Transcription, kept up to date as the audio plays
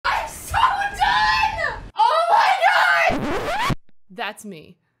that's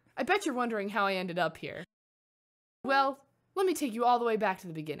me. I bet you're wondering how I ended up here. Well, let me take you all the way back to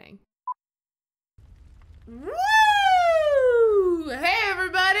the beginning. Woo! Hey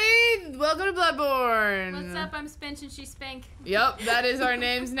everybody! Welcome to Bloodborne! What's up? I'm Spinch and she's Spink. Yep, that is our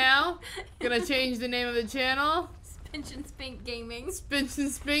names now. Gonna change the name of the channel. Spinch and Spink Gaming. Spinch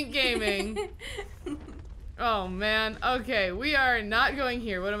and Spink Gaming. Oh man, okay, we are not going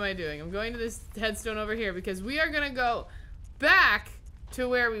here. What am I doing? I'm going to this headstone over here because we are gonna go back to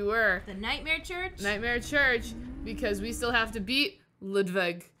where we were. The Nightmare Church? Nightmare Church, because we still have to beat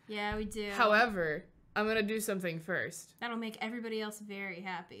LUDWIG. Yeah, we do. However, I'm gonna do something first. That'll make everybody else very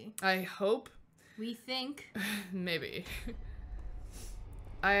happy. I hope. We think. Maybe.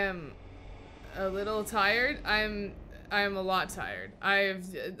 I am a little tired. I am a lot tired. I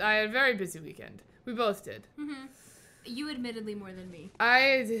had a very busy weekend. We both did. Mm-hmm. You admittedly more than me.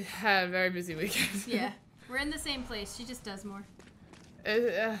 I had a very busy weekend. Yeah. We're in the same place. She just does more.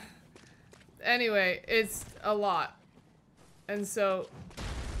 Anyway, it's a lot. And so...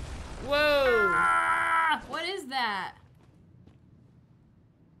 Whoa! Ah, what is that?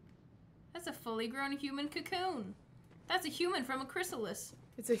 That's a fully grown human cocoon. That's a human from a chrysalis.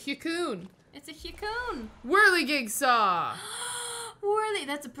 It's a cocoon. It's a cocoon. Whirligig saw! Whirly,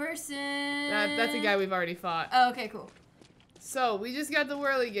 that's a person. That's a guy we've already fought. Oh, okay, cool. So, we just got the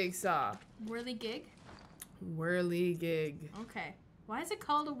Whirligig saw. Whirligig? Whirligig. Okay. Why is it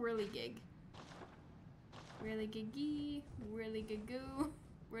called a whirligig? Whirligiggy, whirligigoo,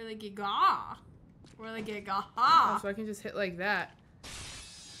 whirligigaw, whirligigaha. Oh, so I can just hit like that.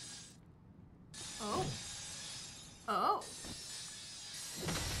 Oh. Oh.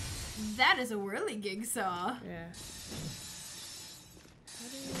 That is a whirligig saw. Yeah. How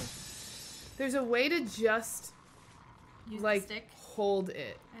do you... There's a way to just, Use like, the stick. hold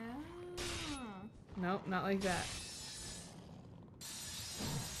it. Oh. Nope, not like that.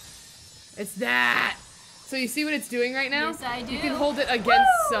 It's that! So you see what it's doing right now? Yes, I do. You can hold it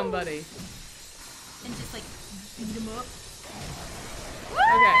against somebody. And just like beat them up.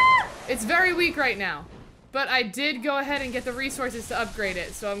 Okay. It's very weak right now. But I did go ahead and get the resources to upgrade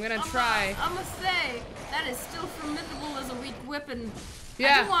it, so I'm gonna try. I must say, that is still formidable as a weak weapon.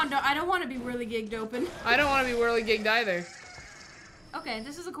 Yeah. I don't want to be whirligigged open. I don't want to be whirligigged either. Okay,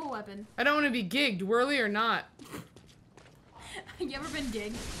 this is a cool weapon. I don't want to be gigged, whirly or not. You ever been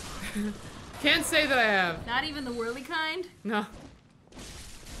gigged? Can't say that I have. Not even the whirly kind? No.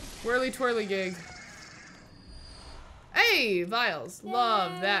 Whirly twirly gig. Hey, vials. Yay.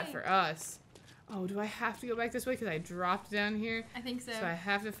 Love that for us. Oh, do I have to go back this way because I dropped down here? I think so. So I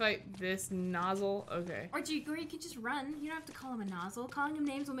have to fight this nozzle? Okay. Or you could just run. You don't have to call him a nozzle. Calling him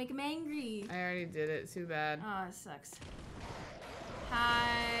names will make him angry. I already did it. Too bad. Oh, it sucks.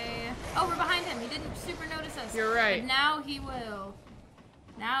 Hi. Oh, we're behind him. He didn't super notice us. You're right. But now he will.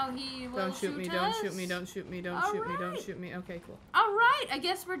 Now he will Don't shoot me, us. don't shoot me, don't shoot me, don't All shoot me, don't right. shoot me. Okay, cool. Alright, I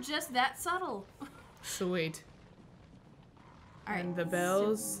guess we're just that subtle. Sweet. Alright. And the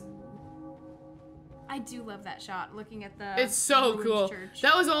bells. I do love that shot, looking at the It's so ruined cool. church.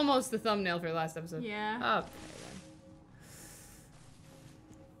 That was almost the thumbnail for last episode. Yeah. Okay,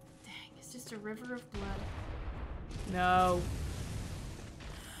 Dang, it's just a river of blood. then. No.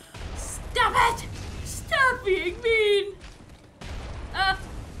 Stop it! Stop being mean!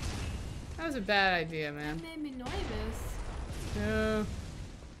 That was a bad idea, man. That made me nervous. No.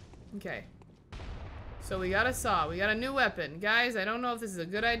 Okay. So we got a saw. We got a new weapon. Guys, I don't know if this is a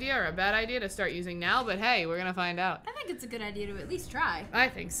good idea or a bad idea to start using now, but hey, we're gonna find out. I think it's a good idea to at least try. I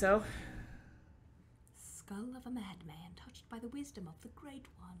think so. Skull of a madman, touched by the wisdom of the great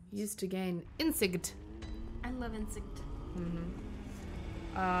ones. Used to gain instinct. I love instinct.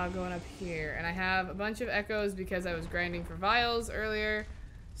 Going up here. And I have a bunch of echoes because I was grinding for vials earlier.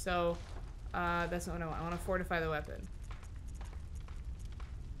 So, that's not what I want. I want to fortify the weapon.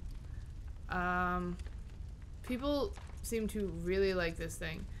 People seem to really like this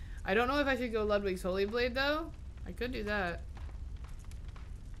thing. I don't know if I should go Ludwig's Holy Blade, though. I could do that.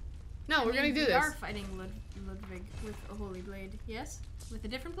 No, we're gonna do this. We are fighting Ludwig with a holy blade. Yes? With a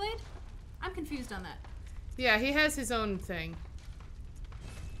different blade? I'm confused on that. Yeah, he has his own thing.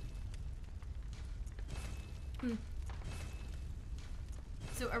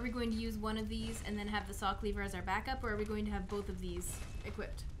 So are we going to use one of these and then have the saw cleaver as our backup, or are we going to have both of these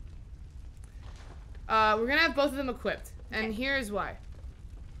equipped? We're gonna have both of them equipped. And Okay. here's why.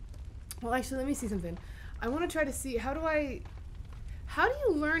 Well, actually, let me see something. I want to try to see, how do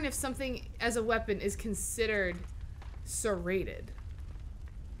you learn if something as a weapon is considered serrated?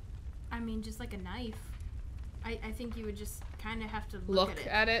 I mean, just like a knife. I think you would just kind of have to Look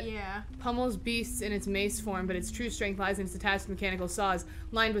at it. Yeah. Pummels beasts in its mace form, but its true strength lies in its attached mechanical saws,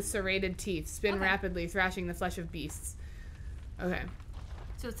 lined with serrated teeth, spin rapidly, thrashing the flesh of beasts. Okay.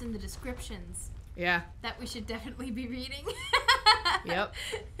 So it's in the descriptions. Yeah. That we should definitely be reading. Yep.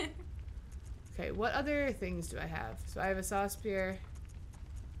 Okay, what other things do I have? So I have a saw spear.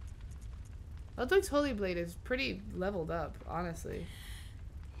 Ludwig's Holy Blade is pretty leveled up, honestly.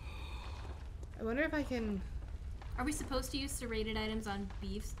 I wonder if I can... Are we supposed to use serrated items on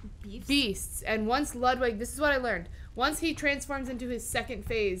beefs? Beasts. And once Ludwig... This is what I learned. Once he transforms into his second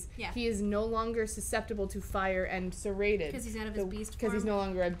phase, he is no longer susceptible to fire and serrated. Because he's out of his beast form? Because he's no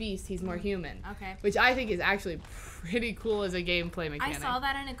longer a beast, he's more human. Okay. Which I think is actually pretty cool as a gameplay mechanic. I saw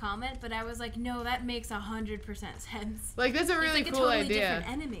that in a comment, but I was like, no, that makes 100% sense. Like, that's a really it's like cool a totally idea. different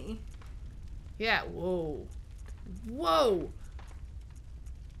enemy. Yeah, whoa. Whoa!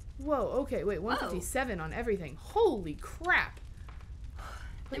 Whoa, okay, wait, 157 on everything. Holy crap!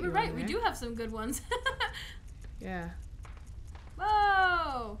 They were right, we do have some good ones. Yeah.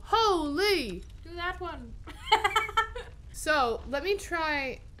 Whoa! Holy! Do that one. So, let me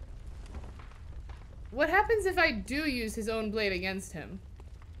try... What happens if I do use his own blade against him?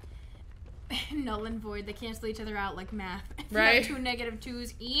 Null and void, they cancel each other out like math. Right? You have 2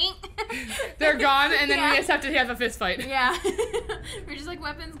 -2s, eink. They're gone, and then we just have to have a fist fight. Yeah. We're just like,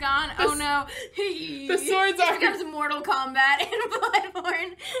 weapons gone. Oh no. The swords are... It becomes Mortal Kombat in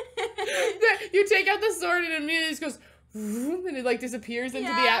Bloodborne. You take out the sword and it immediately just goes... And it like disappears into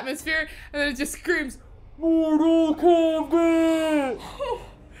the atmosphere, and then it just screams, Mortal Kombat!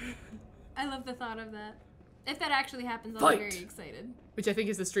 I love the thought of that. If that actually happens, I'll Fight. be very excited. Which I think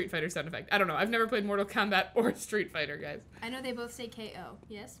is the Street Fighter sound effect. I don't know. I've never played Mortal Kombat or Street Fighter, guys. I know they both say KO.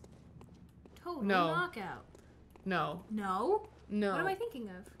 Yes? Total No. knockout. No. No? No. What am I thinking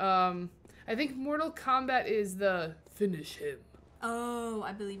of? I think Mortal Kombat is the finish him. Oh,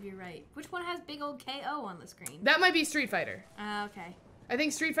 I believe you're right. Which one has big old KO on the screen? That might be Street Fighter. Okay. I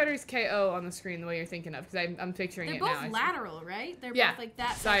think Street Fighter is KO on the screen the way you're thinking of, because I'm picturing They're it now. both lateral, right? They're yeah. both like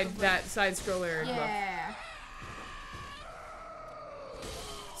that. Side scroller. Yeah. Look.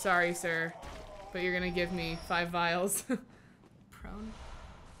 Sorry, sir, but you're gonna give me 5 vials. Prone.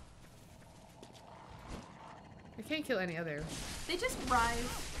 I can't kill any other. They just rise.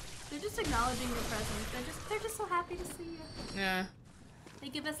 They're just acknowledging your presence. They're just so happy to see you. Yeah. They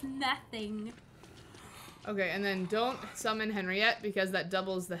give us nothing. Okay, and then don't summon Henriette because that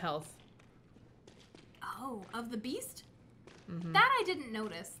doubles the health. Oh, of the beast? Mm-hmm. That I didn't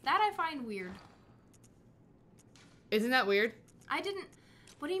notice. That I find weird. Isn't that weird? I didn't...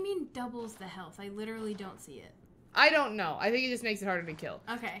 What do you mean doubles the health? I literally don't see it. I don't know. I think it just makes it harder to kill.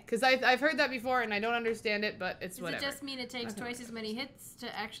 Okay. Because I've heard that before and I don't understand it, but it's whatever. Does it just mean it takes twice as many hits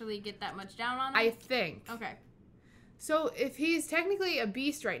to actually get that much down on them? I think. Okay. So if he's technically a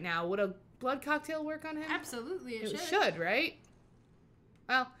beast right now, would a blood cocktail work on him? Absolutely, it should. It should, right?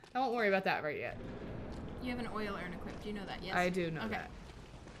 Well, I won't worry about that right yet. You have an oil urn equipped. You know that, yes? I do know that.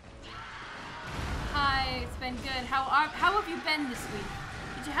 Hi, it's been good. How have you been this week?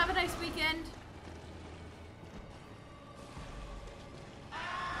 Did you have a nice weekend?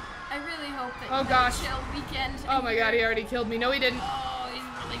 I really hope that you had a chill weekend. Oh my god, he already killed me. No, he didn't. Oh, he's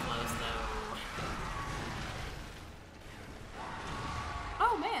really close though.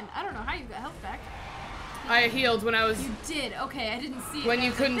 Oh man, I don't know how you got health back. I healed when I was... You did? Okay, I didn't see it. When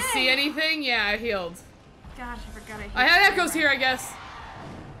you couldn't see anything? Yeah, I healed. Gosh, I forgot I healed. I had echoes here, I guess.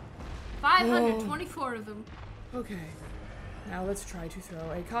 524 of them. Okay. Now let's try to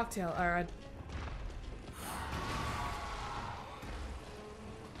throw a cocktail. Alright.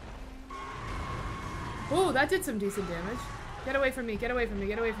 Oh, that did some decent damage. Get away from me, get away from me,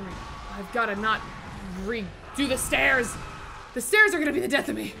 get away from me. I've gotta not redo the stairs. The stairs are gonna be the death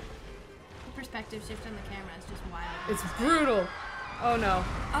of me. The perspective shift on the camera is just wild. It's brutal. Oh no.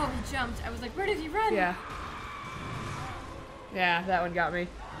 Oh, he jumped. I was like, where did he run? Yeah. Yeah, that one got me.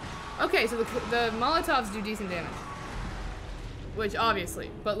 Okay, so the Molotovs do decent damage. Which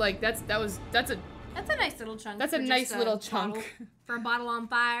obviously, but like that's a nice little chunk. That's a nice little chunk. For a bottle on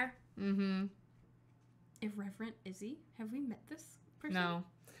fire. Mm-hmm. Irreverent Izzy? Have we met this person? No.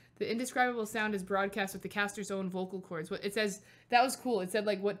 The indescribable sound is broadcast with the caster's own vocal cords. What it says, that was cool. It said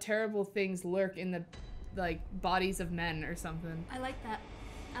like what terrible things lurk in the like bodies of men or something. I like that.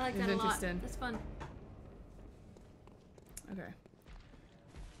 I like that a lot. Interesting. That's fun. Okay.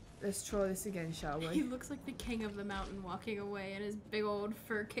 Let's try this again, shall we? He looks like the king of the mountain walking away in his big old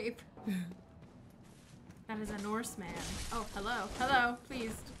fur cape. That is a Norseman. Oh, hello. Hello.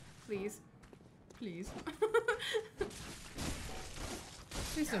 Please. Please. Please.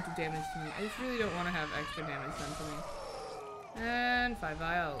 Please don't do damage to me. I just really don't want to have extra damage done to me. And 5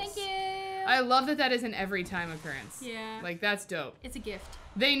 vials. Thank you. I love that that is an every time occurrence. Yeah. Like, that's dope. It's a gift.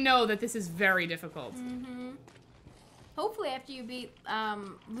 They know that this is very difficult. Mm-hmm. Hopefully after you beat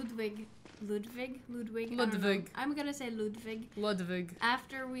Ludwig. I'm gonna say Ludwig. Ludwig.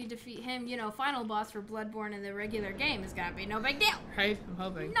 After we defeat him, you know, final boss for Bloodborne in the regular game is gonna be no big deal. Right? I'm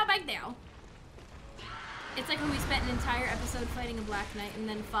hoping. No big deal. It's like when we spent an entire episode fighting a Black Knight and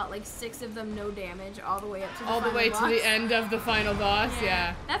then fought like 6 of them no damage all the way up to the final boss. To the end of the final boss,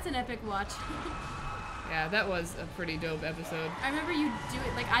 yeah. That's an epic watch. Yeah, that was a pretty dope episode. I remember you do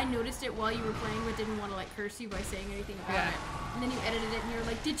it, like I noticed it while you were playing but didn't want to like curse you by saying anything about it. And then you edited it and you were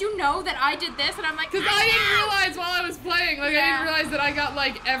like, did you know that I did this? And I'm like, because I didn't realize while I was playing, like I didn't realize that I got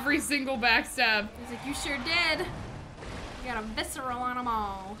like every single backstab. I was like, you sure did. You got a visceral on them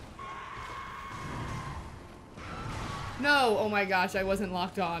all. No, oh my gosh, I wasn't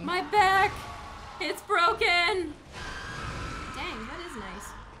locked on. My back! It's broken! Dang, that is nice.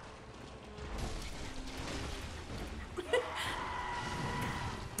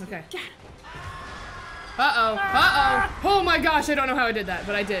 Okay. Uh-oh, uh-oh. Oh my gosh, I don't know how I did that,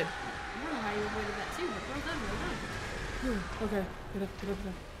 but I did. I don't know how you avoided that too, but well done, well done. Okay, get up, get up,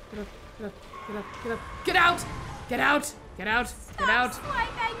 get up, get up, get up, get up, get out! Get out! Get out! Get out! Stop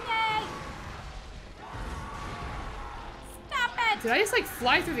swiping me! Stop it! Did I just like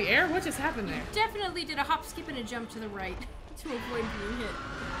fly through the air? What just happened there? Definitely did a hop, skip, and a jump to the right to avoid being hit.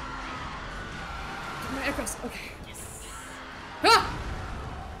 My echoes, okay. Yes. Ah!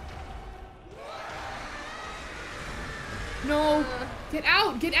 No! Get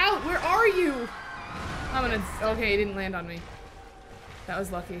out! Get out! Where are you? I'm gonna. Okay, it didn't land on me. That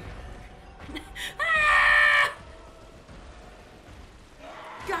was lucky. Ah!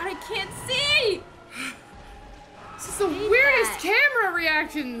 God, I can't see! This is the weirdest camera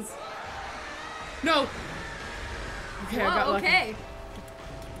reactions! No! Okay, I got lucky. Okay.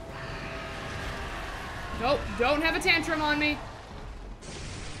 Nope, don't have a tantrum on me.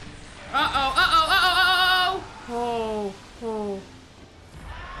 Uh-oh, uh-oh, uh-oh, uh-oh! Oh, oh.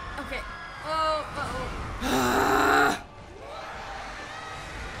 Okay. Oh, uh-oh.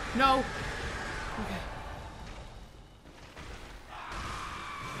 No. Okay.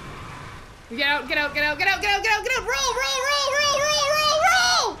 Get out, get out, get out, get out, get out, get out, get out! Roll, roll, roll, roll, roll, roll,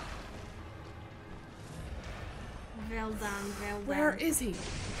 roll! Well done, well done. Where is he?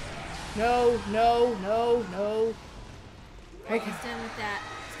 No, no, no, no. He's done with that.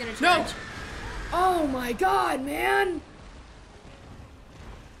 He's gonna charge. No! Oh my god, man!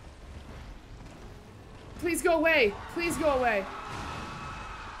 Please go away. Please go away.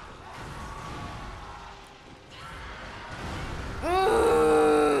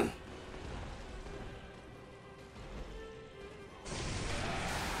 Ugh.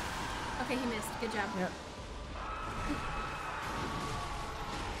 Okay, he missed. Good job. Yep.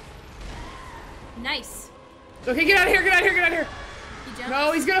 Nice. Okay, get out of here, get out of here, get out of here. He jumped.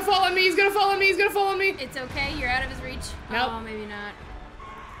 No, he's gonna fall on me, he's gonna fall on me, he's gonna fall on me. It's okay, you're out of his reach. Nope. Oh, maybe not.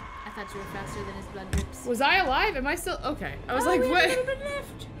 I thought you were faster than his blood drips. Was I alive? Am I still? Okay. I was like, we have what? a little bit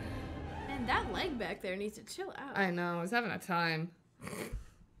left. And that leg back there needs to chill out. I know, I was having a time.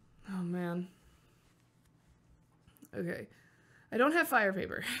 Oh man. Okay. I don't have fire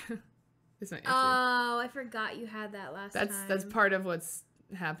paper. Is my issue. Oh, I forgot you had that last time. That's part of what's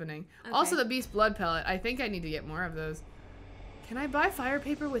happening. Okay. Also, the beast blood pellet. I think I need to get more of those. Can I buy fire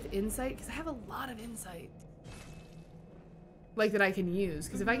paper with insight? Because I have a lot of insight. Like that I can use.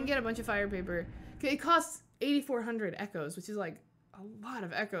 Because if I can get a bunch of fire paper, it costs 8,400 echoes, which is like a lot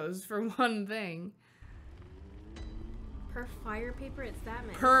of echoes for one thing. Per fire paper, it's that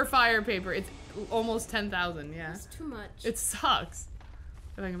many. Per fire paper, it's almost 10,000. Yeah. That's too much. It sucks.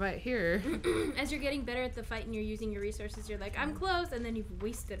 If I can buy it here. As you're getting better at the fight and you're using your resources, you're like, I'm close, and then you've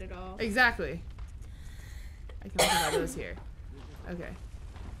wasted it all. Exactly. I can also buy those here. Okay.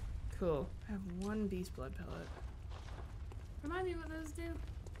 Cool. I have one beast blood pellet. Remind me what those do.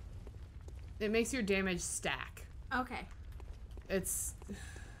 It makes your damage stack. Okay. It's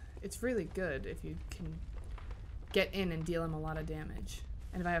really good if you can get in and deal him a lot of damage.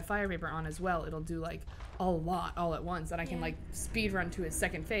 And if I have fire paper on as well, it'll do like a lot all at once. And I can like speed run to his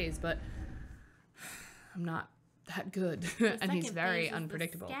second phase, but I'm not that good. And he's very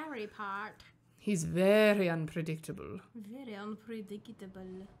unpredictable. The scary part. He's very unpredictable. Very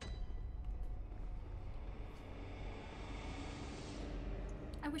unpredictable.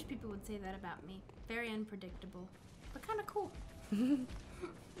 I wish people would say that about me. Very unpredictable, but kind of cool.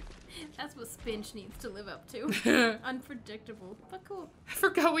 That's what Spinch needs to live up to. Unpredictable, but cool. I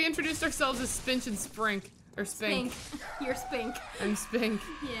forgot we introduced ourselves as Spinch and Sprink. Or Spink. You're Spink. I'm Spink.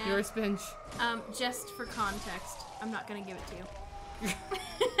 Yeah. You're Spinch. Just for context, I'm not gonna give it to you.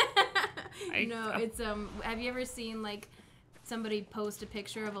 No, it's have you ever seen like somebody post a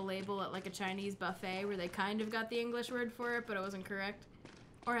picture of a label at like a Chinese buffet where they kind of got the English word for it, but it wasn't correct?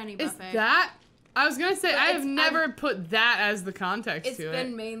 Or any buffet. Is that? I was gonna say, I have never put that as the context to it. It's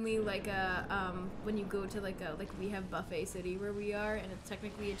been mainly like a, when you go to like we have Buffet City where we are, and it's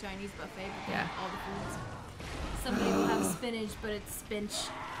technically a Chinese buffet, but they have all the foods. Somebody will have spinach, but it's spinch,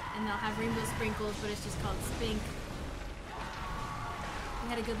 and they'll have rainbow sprinkles, but it's just called spink. We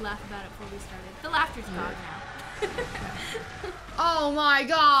had a good laugh about it before we started. The laughter's gone now. Oh my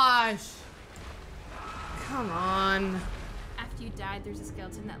gosh! Come on. After you died, there's a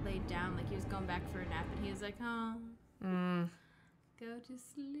skeleton that laid down like he was going back for a nap, and he was like, oh, go to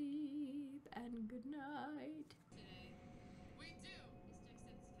sleep and good night. Today, we do.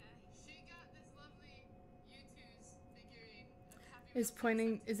 She got this lovely U2's figurine. Is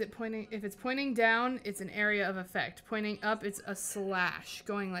it pointing? If it's pointing down, it's an area of effect. Pointing up, it's a slash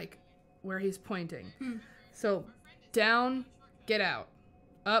going like where he's pointing. So down, get out.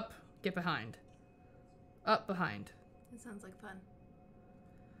 Up, get behind. Up, behind. That sounds like fun.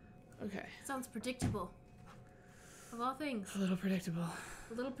 Okay. Sounds predictable. Of all things. A little predictable.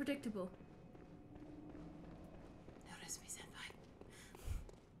 A little predictable. Notice me, Senpai.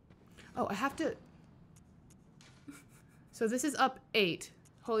 Oh, I have to... So this is up 8.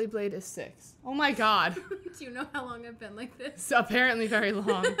 Holy Blade is 6. Oh my god. Do you know how long I've been like this? It's apparently very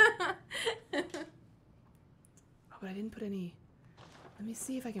long. Oh, but I didn't put any... Let me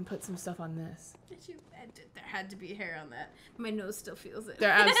see if I can put some stuff on this. There had to be hair on that. My nose still feels it. There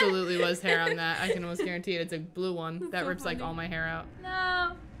absolutely was hair on that. I can almost guarantee it. It's a blue one. That's that so rips funny. like all my hair out. No.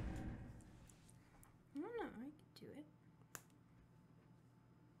 I don't know. I can do it.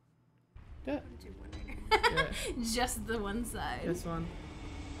 Do it. Do one hair. Do it. Just the one side. This one.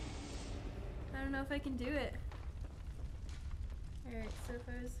 I don't know if I can do it. Alright, so if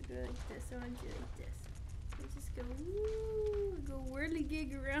I was to go like this, I want to do like this. I just go, woo, go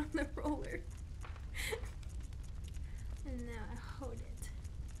whirligig around the roller. And now I hold it.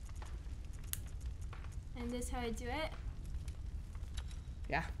 And this how I do it?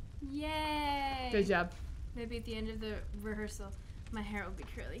 Yeah. Yay! Good job. Maybe at the end of the rehearsal, my hair will be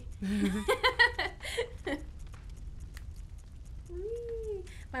curly. Whee!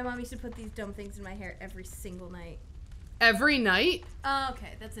 My mom used to put these dumb things in my hair every single night. Every night?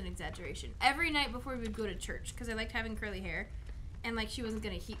 Okay, that's an exaggeration. Every night before we would go to church, because I liked having curly hair, and like she wasn't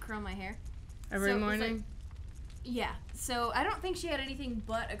gonna heat curl my hair. Every So it was morning? like- yeah. So I don't think she had anything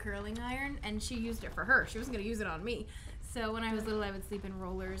but a curling iron, and she used it for her. She wasn't gonna use it on me. So when I was little, I would sleep in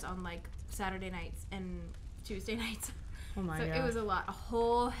rollers on like Saturday nights and Tuesday nights. Oh my So god. it was a lot. A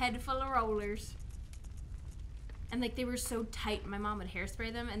whole head full of rollers. And like they were so tight, my mom would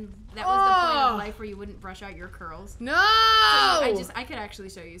hairspray them, and that was the point of life where you wouldn't brush out your curls. No! I could actually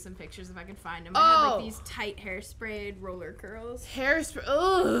show you some pictures if I could find them. I had like these tight hairsprayed roller curls. Hairspray.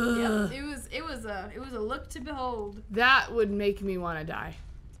 Ugh. Yeah, it was a look to behold. That would make me want to die.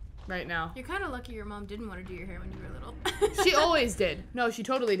 Right now. You're kind of lucky your mom didn't want to do your hair when you were little. She always did. No, she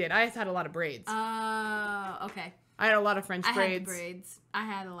totally did. I had a lot of braids. Okay. I had a lot of French braids. I had braids. I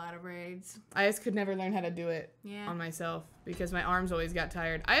had a lot of braids. I just could never learn how to do it on myself because my arms always got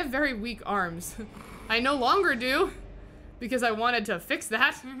tired. I have very weak arms. I no longer do because I wanted to fix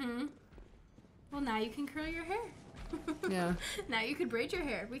that. Mm-hmm. Well, now you can curl your hair. Yeah. Now you could braid your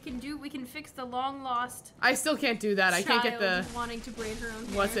hair. We can fix the long lost. I still can't do that. I can't get the wanting to braid her own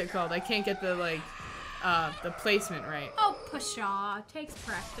hair. what's it called? I can't get the like the placement right. Oh, pshaw. Takes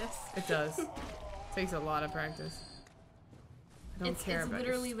practice. It does. Takes a lot of practice. I don't care about it. It's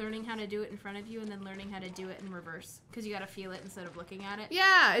literally learning how to do it in front of you and then learning how to do it in reverse because you got to feel it instead of looking at it.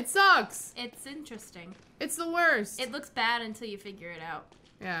 Yeah, it sucks. It's interesting. It's the worst. It looks bad until you figure it out.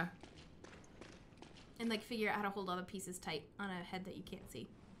 Yeah. And like figure out how to hold all the pieces tight on a head that you can't see.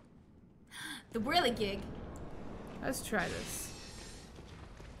 The whirligig. Let's try this.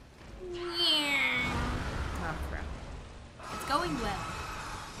 Yeah. Oh crap. It's going well.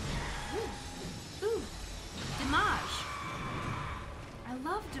 Ooh. Damage. I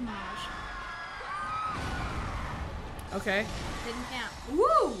love damage. Okay. Didn't count.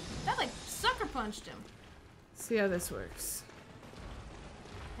 Woo! That like sucker punched him. See how this works.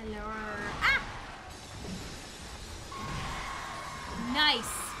 Hello. Ah!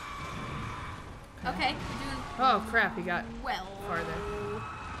 Nice. Okay, you're doing Oh crap, he got well. farther.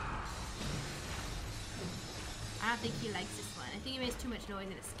 I don't think he likes this one. I think he makes too much noise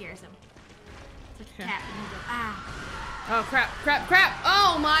and it scares him. It's like a Yeah. cat and he goes, ah. Oh crap, crap, crap!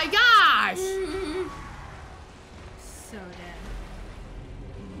 Oh my gosh! so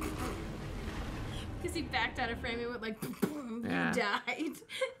dead. Because he backed out of frame, it went like, boom, Yeah. you died.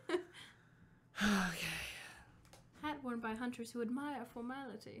 Okay. Hat worn by hunters who admire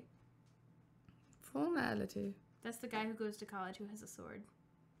formality. Formality. That's the guy who goes to college who has a sword.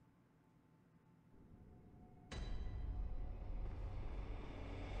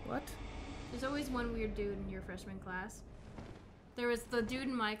 What? There's always one weird dude in your freshman class. There was the dude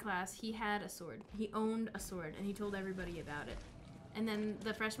in my class, he had a sword. He owned a sword, and he told everybody about it. And then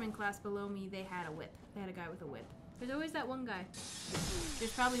the freshman class below me, they had a whip. They had a guy with a whip. There's always that one guy.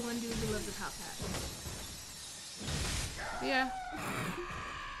 There's probably one dude who loves a top hat. Yeah.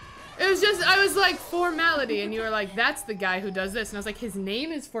 It was just, I was like, formality, and you were like, that's the guy who does this. And I was like, his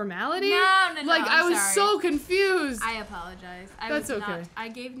name is Formality? No, Like, I was sorry. so confused. I apologize. That's okay. Not, I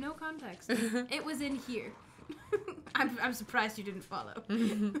gave no context. It was in here. I'm surprised you didn't follow.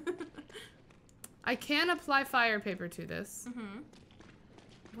 I can apply fire paper to this.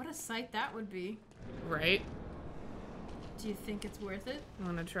 What a sight that would be. Right? Do you think it's worth it? I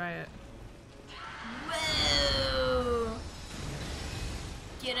want to try it. Whoa!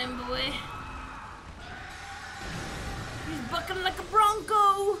 Get him, boy. He's bucking like a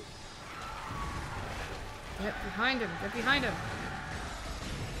bronco. Get behind him. Get behind him.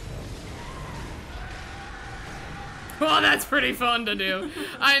 Well, that's pretty fun to do.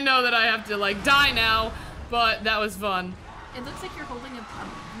 I know that I have to, like, die now, but that was fun. It looks like you're holding a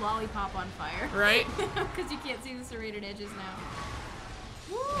lollipop on fire. Right? Because you can't see the serrated edges now.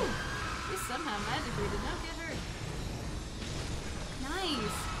 Woo! You somehow magically did not get hurt.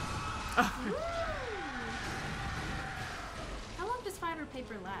 Nice. Woo! How long does fire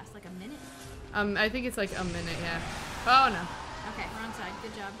paper last? Like a minute? I think it's like a minute, yeah. Oh, no. Okay, wrong side.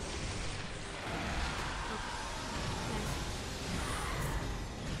 Good job.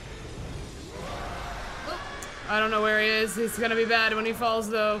 I don't know where he is. He's gonna be bad when he falls,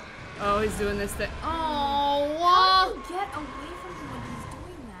 though. Oh, he's doing this thing. Oh, How do you get away from him when he's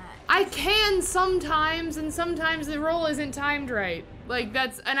doing that? I can sometimes, and sometimes the roll isn't timed right. Like,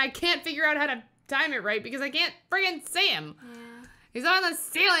 and I can't figure out how to time it right because I can't friggin' see him. Yeah. He's on the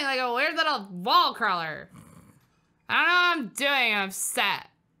ceiling like a weird little wall crawler. I don't know what I'm doing. I'm upset.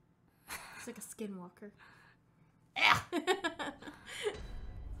 It's like a skinwalker. Yeah.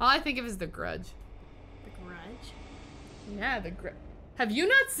 All I think of is The Grudge. The Grudge? Yeah, The Grudge. Have you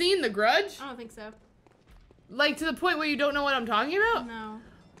not seen The Grudge? I don't think so. Like, to the point where you don't know what I'm talking about? No.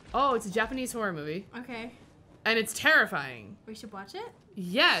 Oh, it's a Japanese horror movie. Okay. And it's terrifying. We should watch it?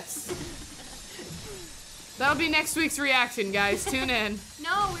 Yes. That'll be next week's reaction, guys. Tune in.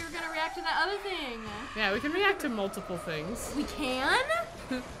 No, we were gonna react to that other thing. Yeah, we can react to multiple things. We can?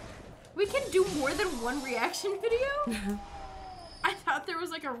 We can do more than one reaction video? I thought there was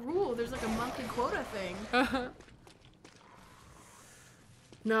like a rule. There's like a monthly quota thing.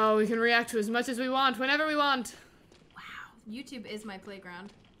 No, we can react to as much as we want, whenever we want. Wow. YouTube is my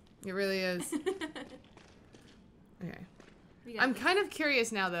playground. It really is. Okay. We got I'm this. kind of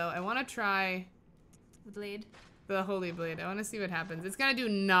curious now, though. I want to try The blade. the Holy Blade. I want to see what happens. It's going to do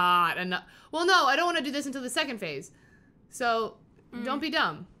not enough. Well, no, I don't want to do this until the second phase. So, don't be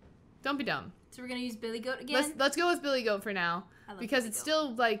dumb. Don't be dumb. So we're gonna use Billy Goat again? Let's go with Billy Goat for now. I love Because Billy it's Goat.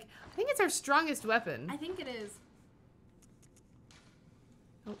 still, like, I think it's our strongest weapon. I think it is.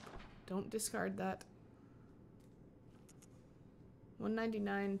 Oh, don't discard that.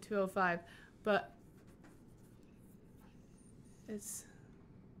 199, 205. But it's...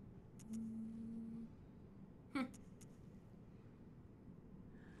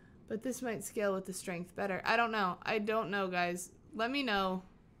 But this might scale with the strength better. I don't know. I don't know, guys. Let me know.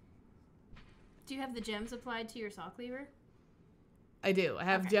 Do you have the gems applied to your saw cleaver? I do. I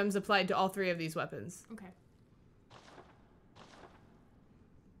have Okay. gems applied to all three of these weapons. Okay.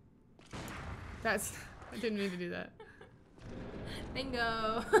 That's... I didn't mean to do that.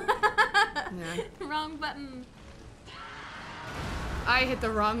 Bingo. Yeah. Wrong button. I hit the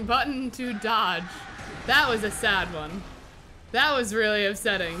wrong button to dodge. That was a sad one. That was really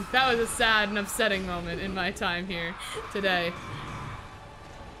upsetting. That was a sad and upsetting moment in my time here today.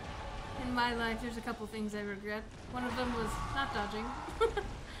 In my life, there's a couple things I regret. One of them was not dodging.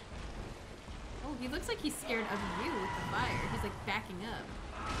 Oh, he looks like he's scared of you with the fire. He's like backing up.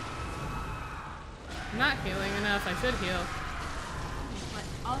 I'm not healing enough. I should heal. But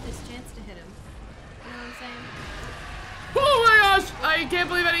all this chance to hit him. You know what I'm saying? Oh my gosh! I can't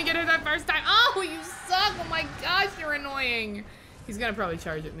believe I didn't get hit that first time. Oh, you suck! Oh my gosh, you're annoying. He's gonna probably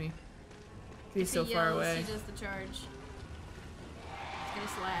charge at me. He's so He far yells, away. He does the charge. He's gonna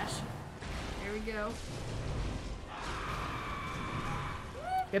slash. There we go.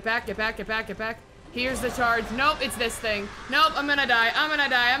 Get back, get back, get back, get back. Here's the charge. Nope, it's this thing. Nope, I'm gonna die. I'm gonna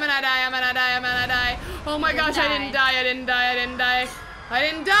die. I'm gonna die. I'm gonna die. I'm gonna die. Oh my gosh, I didn't die. I didn't die. I didn't die. I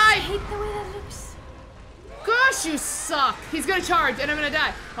didn't die. I hate the way that looks. Gosh, you suck. He's gonna charge and I'm gonna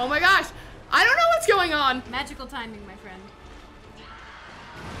die. Oh my gosh. I don't know what's going on. Magical timing, my friend.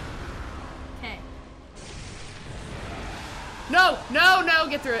 Okay. No, no, no,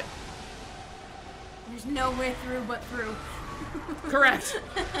 get through it. There's no way through but through. Correct.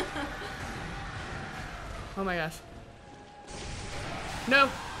 Oh my gosh. No.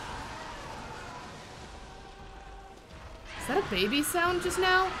 Is that a baby sound just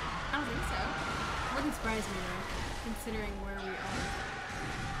now? I don't think so. Wouldn't surprise me though, considering where we are.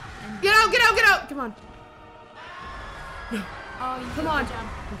 And Get out, get out, get out! Come on. No. oh, you Come did a on. good job.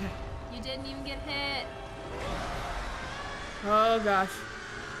 Okay. You didn't even get hit. Oh gosh.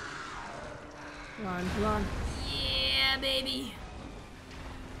 Come on, come on. Yeah, baby.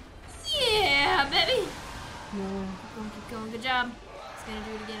 Yeah, baby. No. Keep going. Good job. It's gonna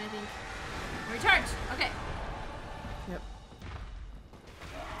do it again, I think. Recharge. Okay. Yep.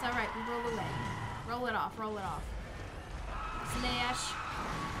 It's all right. We roll away. Roll it off. Roll it off. Slash.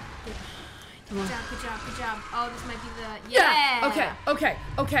 Good job. Good job. Good job. Oh, this might be the Yeah. Okay. Okay.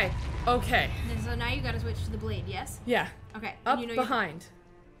 Okay. Okay. And so now you gotta switch to the blade. Yes. Yeah. Okay. Up and you know behind.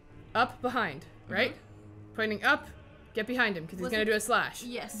 Up behind. Right. Pointing up. Get behind him because he's gonna do a slash.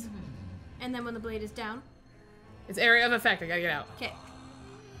 Yes. And then when the blade is down. It's area of effect. I gotta get out. Okay.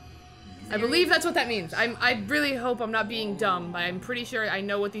 I believe that's what that means. I really hope I'm not being dumb, but I'm pretty sure I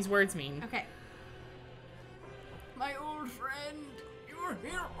know what these words mean. Okay. My old friend, you're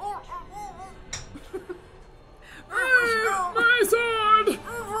here. My sword! You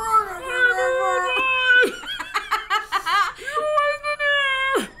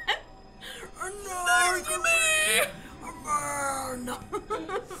No.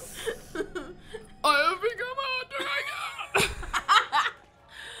 I have become a dragon!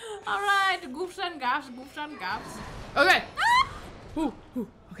 Alright, goofs and gaffs, goofs and gaffs. Okay. Ooh, ooh,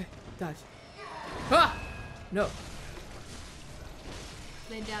 okay, dodge. Ah! No.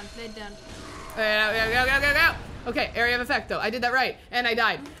 Blade down, blade down. Go. Okay, area of effect though. I did that right, and I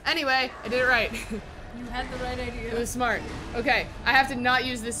died. Anyway, I did it right. You had the right idea. It was smart. Okay, I have to not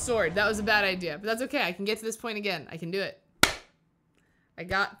use this sword. That was a bad idea, but that's okay. I can get to this point again. I can do it. I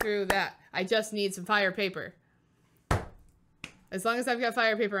got through that. I just need some fire paper. As long as I've got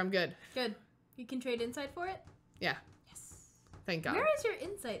fire paper, I'm good. Good. You can trade insight for it? Yeah. Yes. Thank God. Where is your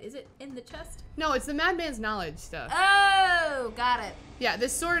insight? Is it in the chest? No, it's the madman's knowledge stuff. Oh, got it. Yeah,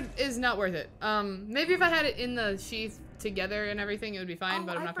 this sword is not worth it. Maybe if I had it in the sheath together and everything, it would be fine,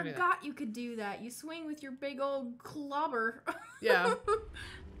 but I'm not gonna do that. I forgot you could do that. You swing with your big old clobber. Yeah.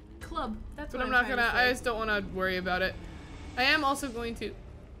 Club. That's But what I'm not trying gonna, to say. I just don't want to worry about it. I am also going to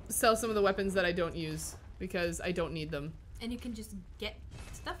sell some of the weapons that I don't use because I don't need them. And you can just get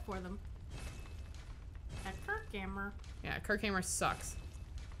stuff for them. That Kirkhammer. Yeah, Kirkhammer sucks.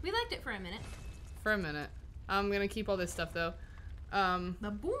 We liked it for a minute. For a minute. I'm gonna keep all this stuff though. The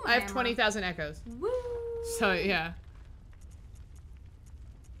boom I have hammer. 20,000 echoes. Woo! So yeah.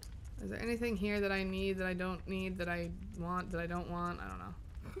 Is there anything here that I need, that I don't need, that I want, that I don't want? I don't know.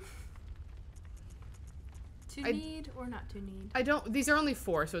 To need or not to need? I don't, these are only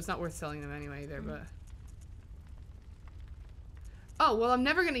 4, so it's not worth selling them anyway either, but. Oh, well I'm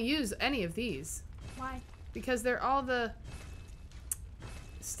never gonna use any of these. Why? Because they're all the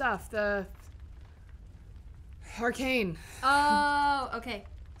stuff, the arcane. Oh, okay.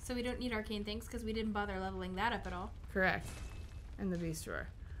 So we don't need arcane things because we didn't bother leveling that up at all. Correct. And the beast drawer.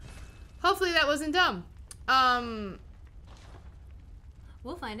 Hopefully that wasn't dumb.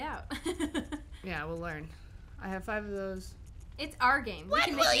 We'll find out. Yeah, we'll learn. I have 5 of those. It's our game. We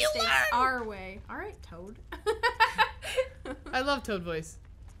can make mistakes our way. All right, Toad. I love Toad voice.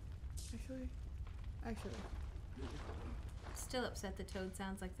 Actually. Still upset that Toad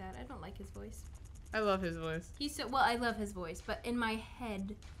sounds like that. I don't like his voice. I love his voice. He's so, well, I love his voice, but in my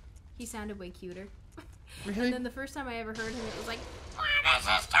head, he sounded way cuter. Really? And then the first time I ever heard him, it was like, what is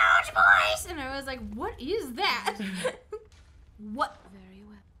this Toad's voice? And I was like, what is that? What? Very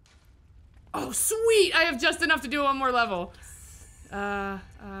well. Oh, sweet! I have just enough to do 1 more level.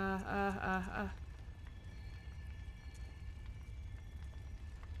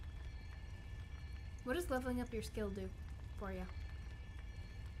 What does leveling up your skill do for you?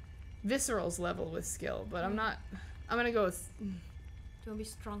 Visceral's level with skill, but I'm not. I'm gonna go with. Do you want to be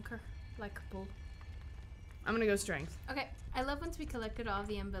stronger? Like a bull? I'm gonna go strength. Okay, I love once we collected all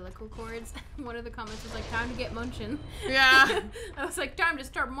the umbilical cords. One of the comments was like, time to get munching. Yeah. I was like, time to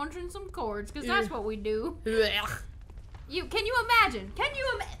start munching some cords, because that's what we do. Blech. Can you imagine? Can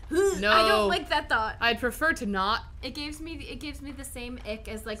you imagine? No. I don't like that thought. I'd prefer to not. It gives me the same ick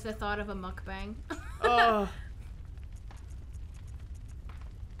as like the thought of a mukbang. Oh.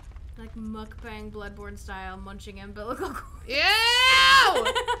 Like mukbang Bloodborne style munching umbilical cord. Ew!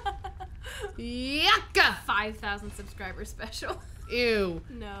 Yucca! 5,000 subscriber special. Ew.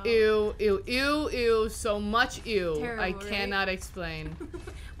 No. Ew, ew, ew, ew, so much ew. Terrible, I right? cannot explain.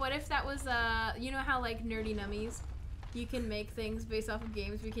 What if that was you know how like nerdy nummies, you can make things based off of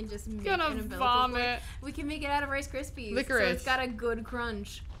games. We can just make an umbilical vomit. cord. We can make it out of Rice Krispies. Licorice. So it's got a good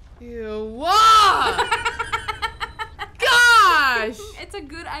crunch. Ew. Whoa! Gosh! It's a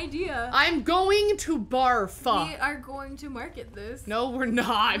good idea. I'm going to barf. We are going to market this. No, we're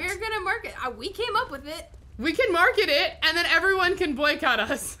not. We're gonna market. We came up with it. We can market it, and then everyone can boycott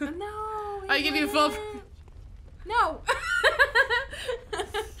us. No. I give you full. No.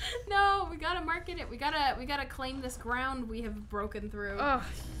 No, we gotta market it. We gotta claim this ground we have broken through. Oh,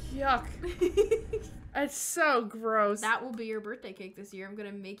 yuck. It's so gross. That will be your birthday cake this year. I'm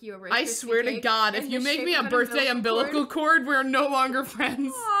gonna make you a Rice I Krispie swear to cake God, in if the you make shape me of a an birthday umbilical cord, we're no longer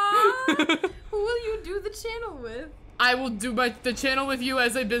friends. Aww. Who will you do the channel with? I will do the channel with you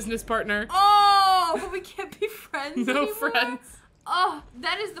as a business partner. Oh, but we can't be friends No anymore? friends. Oh,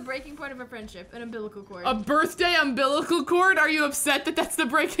 that is the breaking point of a friendship, an umbilical cord. A birthday umbilical cord? Are you upset that that's the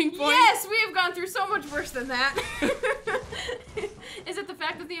breaking point? Yes, we have gone through so much worse than that. Is it the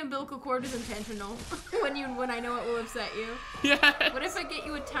fact that the umbilical cord is intentional? when I know it will upset you? Yes. What if I get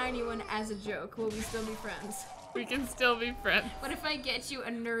you a tiny one as a joke? Will we still be friends? We can still be friends. What if I get you a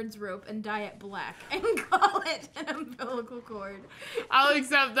nerd's rope and dye it black and call it an umbilical cord? I'll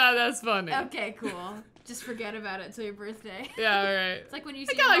accept that. That's funny. Okay, cool. Just forget about it till your birthday. Yeah, alright. It's like when you I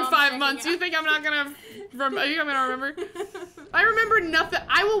see got your like mom 5 checking months. out. You think I'm not gonna remember? I remember nothing.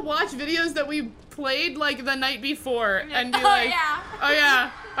 I will watch videos that we played like the night before and be like, yeah. oh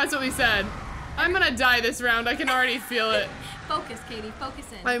yeah, that's what we said. I'm gonna die this round. I can already feel it. Focus, Katie. Focus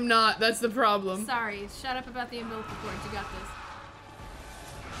in. I'm not. That's the problem. Sorry. Shut up about the umbilical cord. You got this.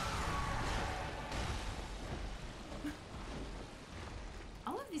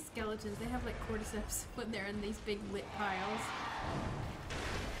 All of these skeletons, they have like cordyceps when they're in these big lit piles.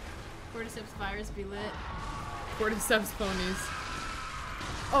 Cordyceps virus be lit. Cordyceps ponies.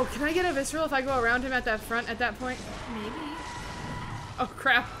 Oh, can I get a visceral if I go around him at that front at that point? Maybe. Oh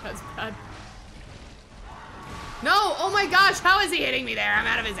crap, that's bad. No! Oh my gosh, how is he hitting me there? I'm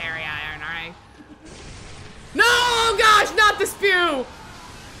out of his area, aren't I? No! Oh gosh, not the spew!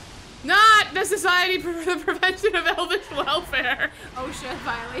 Not the Society for the Prevention of Elvish Welfare! OSHA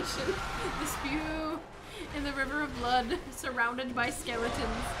violation. The spew in the river of blood, surrounded by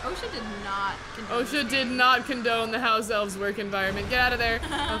skeletons. OSHA did not condone OSHA did not condone the house elves work environment. Get out of there.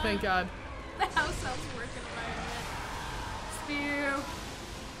 Oh, thank God. the house elves work environment. Spew.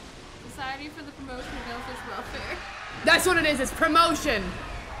 Society for the Promotion of Elfish Welfare. That's what it is, it's promotion!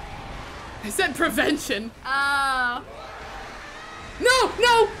 I said prevention. Oh. No,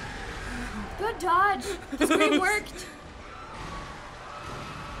 no! Good dodge. It worked.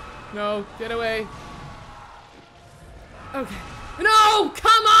 No, get away. Okay. No,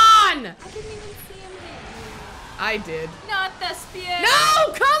 come on! I didn't even see him hit you. I did. Not the spear.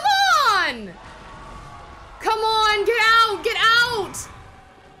 No, come on! Come on, get out, get out!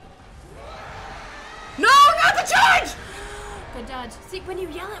 No, not the charge! Good dodge. See, when you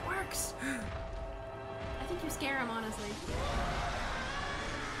yell, it works. I think you scare him, honestly.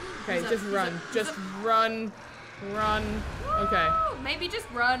 Okay, He's up, just he's run. up, he's Just up. run. Run. Okay. Oh, maybe just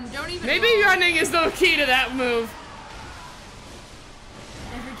run. Don't even Maybe roll. running is the key to that move.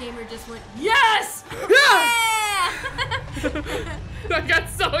 Every gamer just went, yes! Yeah! Yeah! I got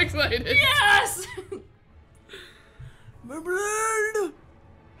so excited. Yes! My blood!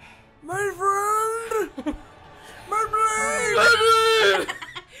 My friend! My blood! My blood!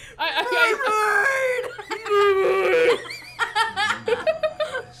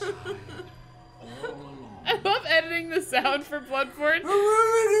 I love editing the sound for Bloodborne.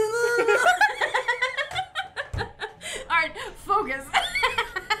 Alright, focus.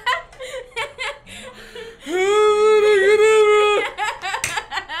 We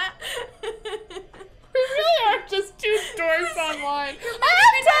really are just two dwarfs online. I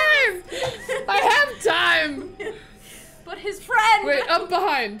have time! I have time! But his friend! Wait, up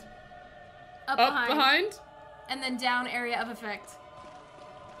behind. Up Up behind? And then down area of effect.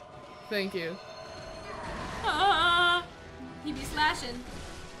 Thank you. He be slashing.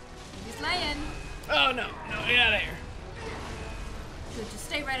 He be slaying. Oh no, no, get out of here. So just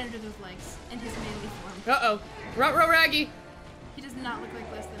stay right under those legs in his manly form. Uh-oh. Ruh-roh Raggy. He does not look like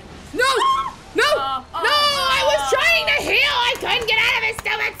less than a No! No! I was trying to heal! I couldn't get out of his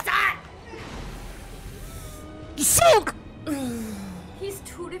stomach, son! Suck! He's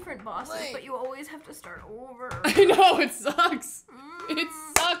 2 different bosses, but you always have to start over. I know, it sucks. It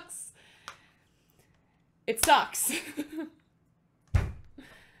sucks. It sucks. It's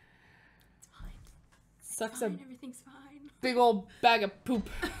fine. Sucks Fine, everything's fine. big old bag of poop.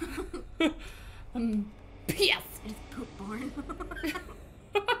 I'm pissed. It's poop-born.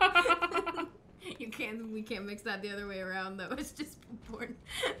 We can't mix that the other way around though. It's just poop-born.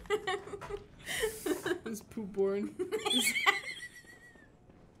 It's poop-born.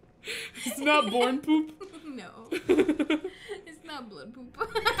 It's not born poop? No. It's not blood poop.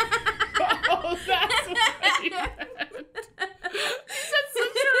 Oh, that's what you meant. You said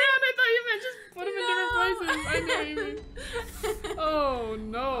switch it around. I thought you meant just put them in different places. I know what you mean. Oh,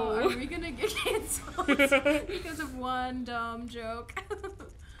 no. Oh, are we gonna get canceled because of one dumb joke?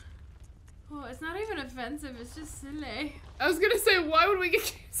 Oh, it's not even offensive. It's just silly. I was gonna say, why would we get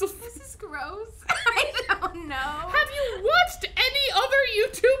canceled? This is gross. I don't know. Have you watched any other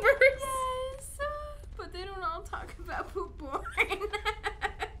YouTubers? Yes, but they don't all talk about poop porn.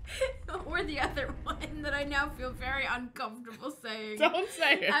 Or the other one that I now feel very uncomfortable saying. Don't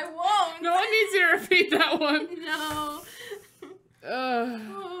say it. I won't. No one needs you to repeat that one. No.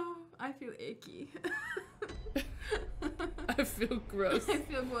 Oh, I feel icky. I feel gross. I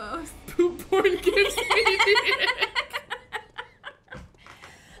feel gross. Poop porn gives me the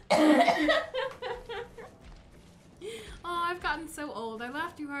Oh, I've gotten so old. I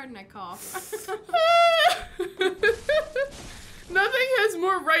laugh too hard and I cough. Nothing has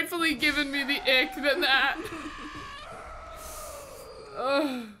more rightfully given me the ick than that.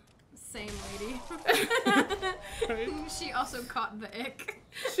 Same lady. Right. She also caught the ick.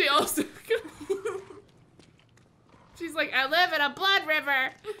 She also... She's like, I live in a blood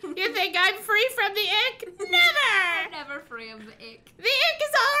river. You think I'm free from the ick? Never! I'm never free of the ick. The ick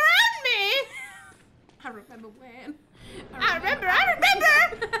is all around me. I remember when. I remember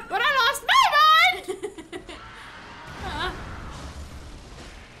when I lost my mind.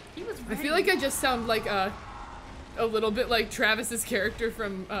 He was I ready. feel like I just sound like a little bit like Travis's character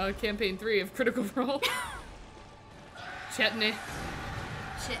from campaign 3 of Critical Role. Chetney.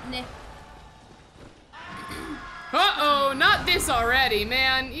 Uh-oh, not this already,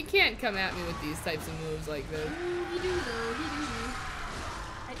 man. You can't come at me with these types of moves like this. He do though, he do.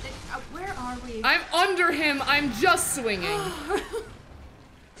 Where are we? I'm under him, I'm just swinging.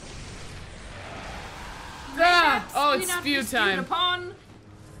 Oh, it's spew time. Upon.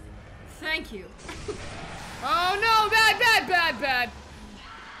 Thank you. Oh no, bad.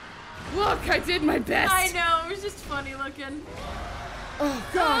 Look, I did my best. I know, it was just funny looking. Oh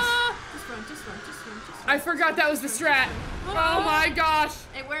gosh. Just run. I forgot that was the strat. Oh my gosh.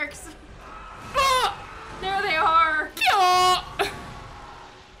 It works. Ah! There they are.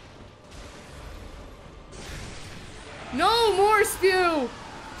 No more spew.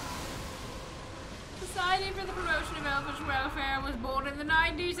 Society for the Promotion of Elfish Welfare was born in the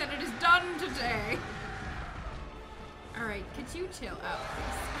 90s and it is done today. Alright, could you chill out,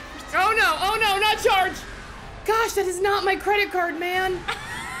 please? Oh no, not charge. Gosh, that is not my credit card, man.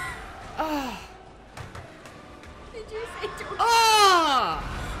 Ah. Did you say don't? Ah.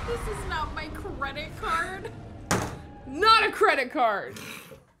 This is not my credit card. Not a credit card.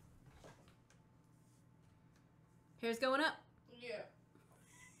 Hair's going up. Yeah.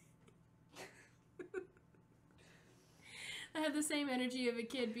 I have the same energy of a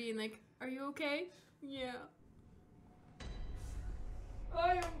kid being like, are you okay? Yeah.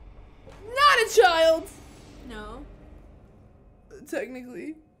 I am not a child. No.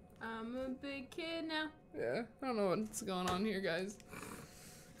 Technically. I'm a big kid now. Yeah, I don't know what's going on here, guys.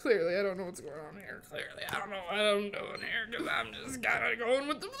 Clearly, I don't know what's going on here. Clearly, I don't know what I'm doing here, because I'm just kind of going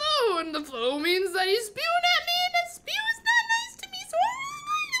with the flow, and the flow means that he's spewing at me, and that spew is not nice to me, so I really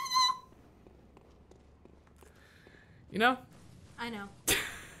like the flow. You know? I know.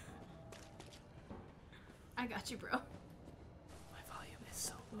 I got you, bro. My volume is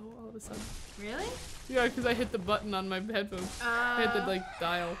so low all of a sudden. Really? Yeah, because I hit the button on my headphones. I hit the, like,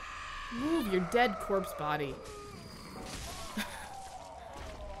 dial. Move your dead corpse body.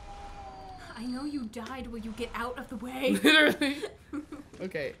 I know you died. Will you get out of the way? Literally.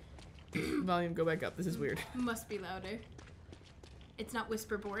 Okay. Volume, go back up. This is weird. Must be louder. It's not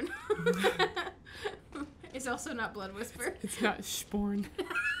Whisperborn. It's also not Blood Whisper. It's not Shporn.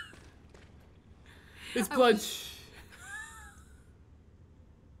 It's blood.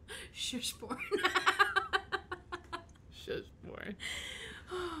 Shushborn. Shporn.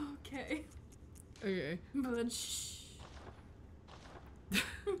 Okay. Okay. Blood shh.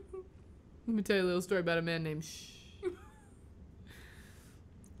 Let me tell you a little story about a man named Shh.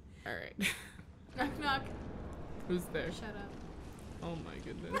 Alright. Knock, knock. Who's there? Shut up. Oh my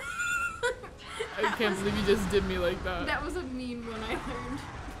goodness. I can't believe you just did me like that. That was a mean one I learned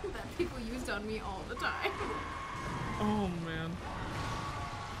that people used on me all the time. Oh man.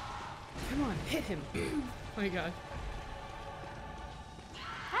 Come on, hit him. Oh my god.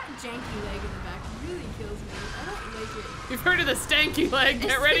 That janky leg in the back really kills me. I don't like it. You've heard of the stanky leg.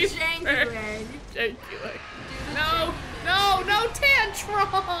 Get It's ready. the janky leg. Janky leg. Dude, No, no, no tantrum.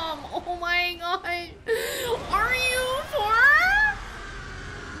 Oh my god. Are you for?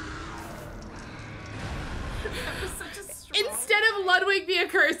 That was such a strong... Instead of Ludwig be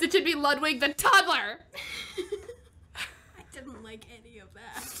accursed, it should be Ludwig the toddler. I didn't like any of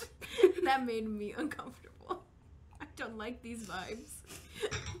that. That made me uncomfortable. I don't like these vibes.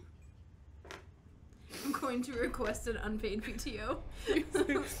 I'm going to request an unpaid PTO.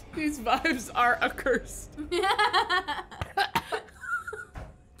 These vibes are accursed. Don't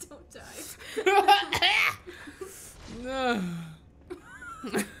die.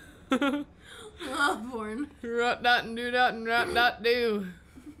 Bloodborne. Rot dot and do dot and rot dot do.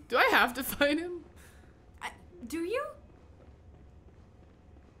 Do I have to fight him? Do you?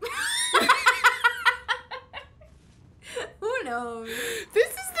 Who knows? This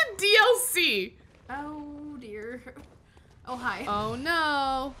is the DLC. Oh dear. Oh hi. Oh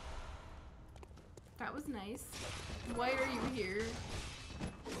no. That was nice. Why are you here?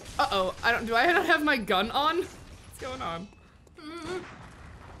 Uh-oh. I don't have my gun on? What's going on?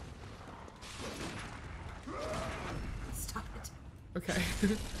 Stop it. Okay.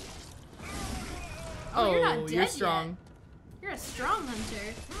 Oh, you're not dead you're strong. yet. You're a strong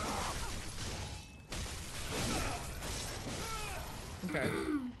hunter. Okay.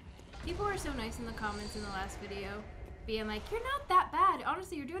 People were so nice in the comments in the last video, being like, "You're not that bad.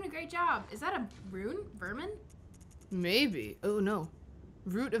 Honestly, you're doing a great job." Is that a rune? Vermin? Maybe. Oh no.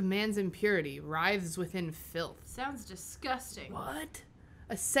 Root of man's impurity writhes within filth. Sounds disgusting. What?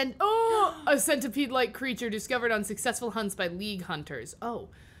 A centipede-like creature discovered on successful hunts by League hunters. Oh.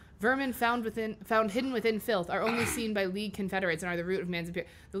 Vermin found hidden within filth are only seen by League confederates and are the root of man's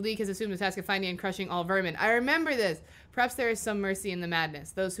impurity. The League has assumed the task of finding and crushing all vermin. I remember this. Perhaps there is some mercy in the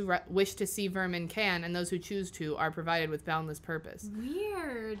madness. Those who wish to see vermin can, and those who choose to are provided with boundless purpose.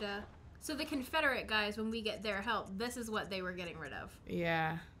 Weird. So the Confederate guys, when we get their help, this is what they were getting rid of.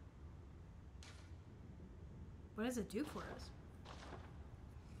 Yeah. What does it do for us?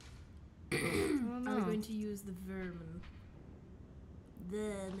 I don't know. Are we going to use the vermin?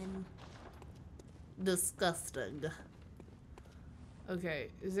 Vermin. Disgusting. Okay,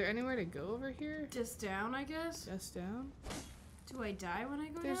 is there anywhere to go over here? Just down, I guess? Just down? Do I die when I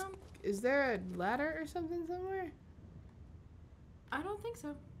go down? Is there a ladder or something somewhere? I don't think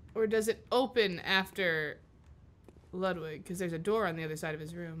so. Or does it open after Ludwig? Because there's a door on the other side of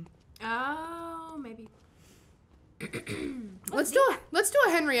his room. Oh, maybe. Let's do a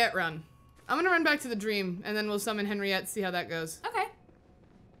Henriette run. I'm gonna run back to the dream, and then we'll summon Henriette, see how that goes. Okay.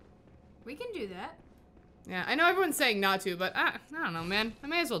 We can do that. Yeah, I know everyone's saying not to, but I don't know, man. I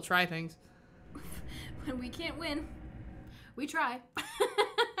may as well try things. When we can't win, we try.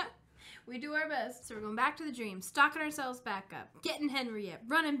 We do our best. So we're going back to the dream, stocking ourselves back up, getting Henriette,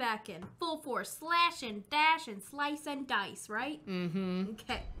 running back in, full force, slash and dash and slice and dice, right? Mm-hmm.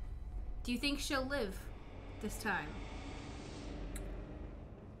 Okay. Do you think she'll live this time?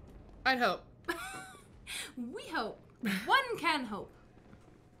 I'd hope. We hope. One can hope.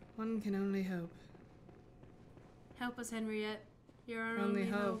 One can only hope. Help us, Henriette. You're our Only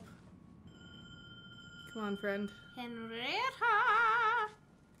only hope. hope. Come on, friend. Henrietta!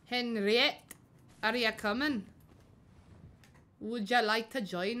 Henriette, are you coming? Would you like to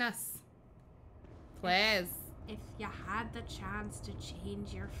join us? Please. If you had the chance to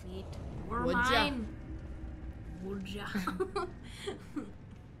change your fate, or Would ya? mine, would ya?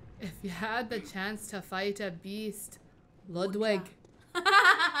 If you had the chance to fight a beast, Ludwig.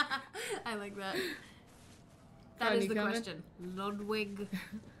 I like that. That is you the coming? question. Ludwig.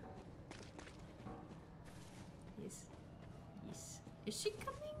 Yes. Yes. Is she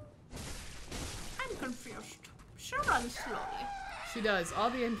coming? I'm confused. She runs slowly. She does. All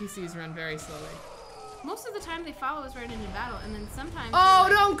the NPCs run very slowly. Most of the time they follow us right into battle, and then sometimes Oh,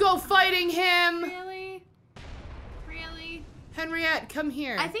 they're like, don't go fighting him! Really? Really? Henriette, come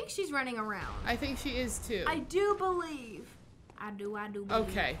here. I think she's running around. I think she is too. I do believe. I do believe.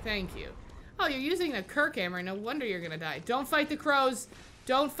 Okay, thank you. Oh, you're using the Kirk hammer. No wonder you're gonna die. Don't fight the crows.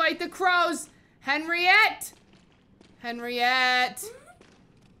 Don't fight the crows. Henriette! Henriette!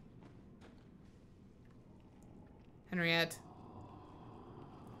 Henriette.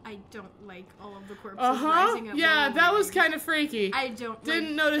 I I don't like all of the corpses rising up. Yeah, that was kind of freaky. I don't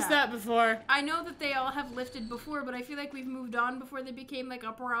Didn't notice that before. I know that they all have lifted before, but I feel like we've moved on before they became like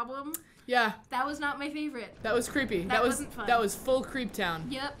a problem. Yeah. That was not my favorite. That was creepy. That wasn't fun. That was full Creep Town.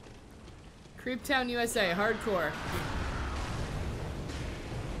 Yep. Creep Town, USA, hardcore.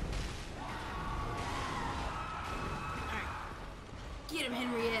 Get him,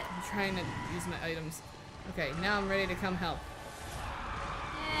 Henriette. I'm trying to use my items. Okay, now I'm ready to come help.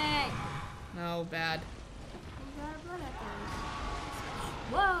 Yay. No, bad.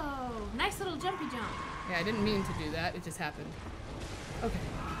 Whoa, nice little jumpy jump. Yeah, I didn't mean to do that. It just happened. Okay.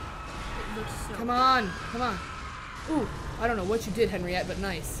 It looks so Come on, come on. Ooh, I don't know what you did, Henriette, but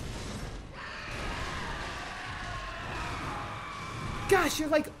nice. Gosh, you're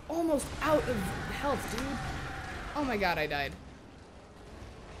like almost out of health, dude. Oh my god, I died.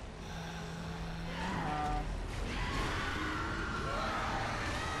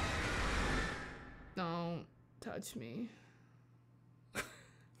 Don't touch me. I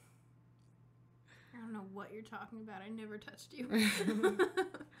don't know what you're talking about. I never touched you.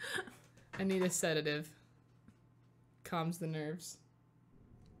 I need a sedative. Calms the nerves.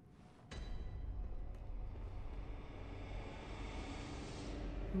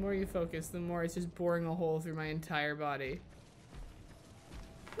 The more you focus, the more it's just boring a hole through my entire body.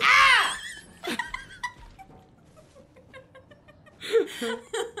 Ah!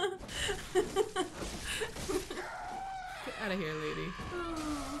 Get out of here, lady.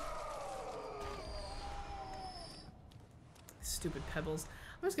 Stupid pebbles.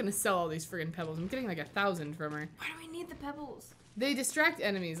 I'm just gonna sell all these friggin' pebbles. I'm getting like 1,000 from her. Why do we need the pebbles? They distract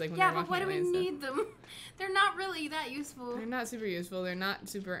enemies like when Yeah, they're but why do we need them? They're not really that useful. They're not super useful. They're not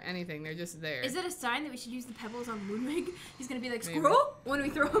super anything. They're just there. Is it a sign that we should use the pebbles on Ludwig? He's gonna be like, Maybe. squirrel? When we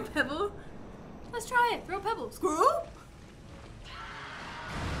throw a pebble? Let's try it. Throw a pebble. Squirrel?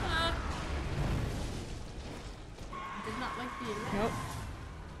 Did not like being there. Nope.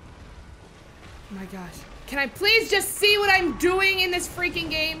 Oh my gosh. Can I please just see what I'm doing in this freaking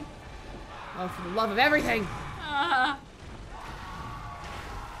game? Oh, for the love of everything.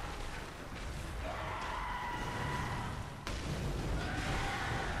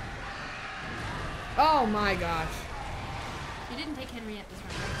 Oh my gosh. You didn't take Henriette this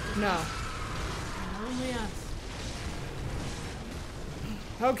round, right? No. Only us.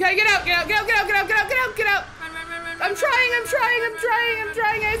 Okay, get out, get out, get out, get out, get out, get out, get out, get out. Run, run, run, run, I'm trying.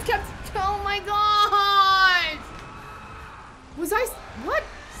 I just kept, oh my gosh. Was I, what?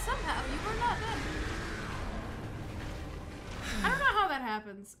 Somehow, you were not dead. I don't know how that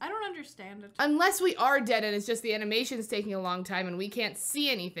happens. I don't understand it. Unless we are dead and it's just the animation's taking a long time and we can't see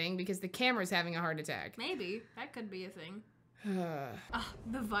anything because the camera's having a heart attack. Maybe. That could be a thing.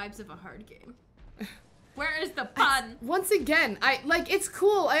 The vibes of a hard game. Where is the pun? Once again, it's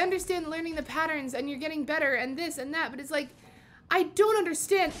cool. I understand learning the patterns and you're getting better and this and that, but it's like, I don't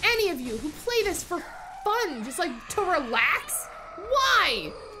understand any of you who play this for fun, just like to relax.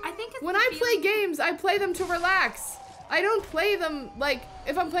 Why? I think it's when I play games, I play them to relax. I don't play them, like,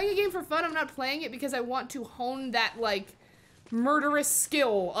 if I'm playing a game for fun, I'm not playing it because I want to hone that, like, murderous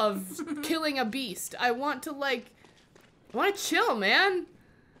skill of killing a beast. I want to, like, I want to chill, man.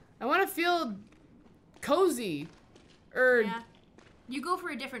 I want to feel cozy. Yeah. You go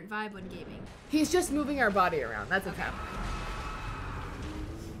for a different vibe when gaming. He's just moving our body around. That's what's happening.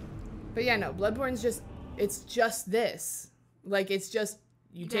 But yeah, no, Bloodborne's just, it's just this. Like, it's just,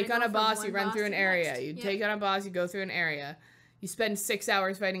 you take on a boss, you run through an area. You take on a boss, you go through an area. You spend 6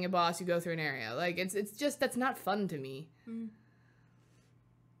 hours fighting a boss, you go through an area. Like, it's just, that's not fun to me. Mm.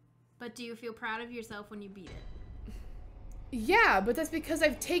 But do you feel proud of yourself when you beat it? Yeah, but that's because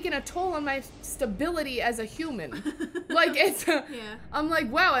I've taken a toll on my stability as a human. Like, it's, I'm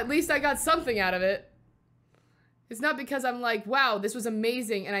like, wow, at least I got something out of it. It's not because I'm like, wow, this was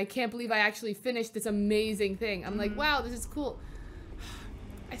amazing, and I can't believe I actually finished this amazing thing. I'm like, wow, this is cool.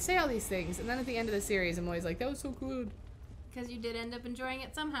 I say all these things, and then at the end of the series, I'm always like, that was so good. Because you did end up enjoying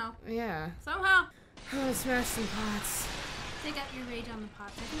it somehow. Yeah. Somehow. Oh, smash some pots. Take out your rage on the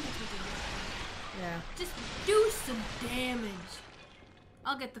pots. I think that's what they do. Yeah. Just do some damage.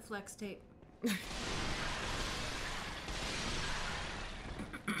 I'll get the flex tape.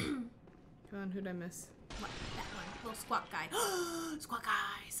 Come on, who'd I miss? What? That one. Little squat guy. Squat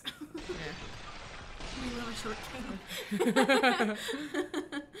guys. Yeah. We love a short game.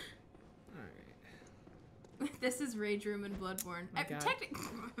 Alright. This is Rage Room in Bloodborne. That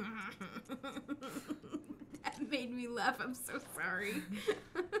made me laugh. I'm so sorry.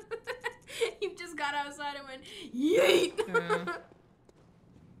 You just got outside and went, yeet!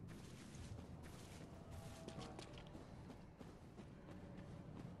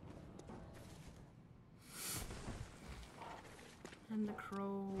 and the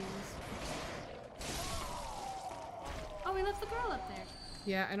crows. Oh, we left the girl up there.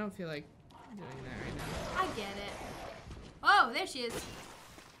 Yeah, I don't feel like doing that right now. I get it. Oh, there she is.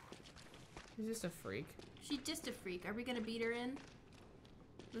 She's just a freak. She's just a freak. Are we gonna beat her in?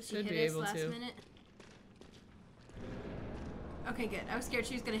 Will she Should be hit us able last to. minute? Okay, good. I was scared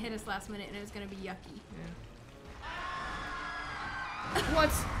she was gonna hit us last minute and it was gonna be yucky. Yeah.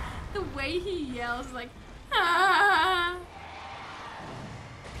 What? The way he yells, like, ah!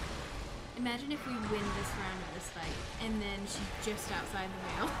 Imagine if we win this round of this fight, and then she's just outside the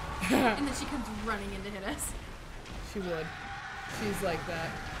veil, and then she comes running in to hit us. She would. She's like that.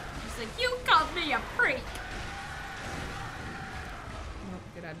 She's like, you called me a freak! Oh,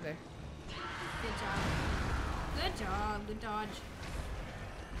 get out of there. Good job. Good job. Good dodge.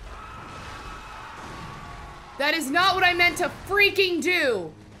 That is not what I meant to freaking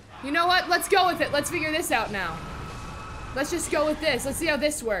do! You know what? Let's go with it. Let's figure this out now. Let's just go with this. Let's see how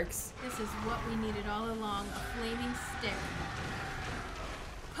this works. This is what we needed all along, a flaming stick.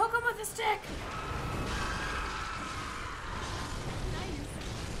 Poke him with a stick! Nice.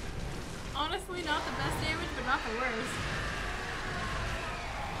 Honestly, not the best damage, but not the worst.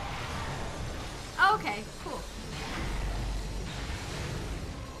 Okay, cool.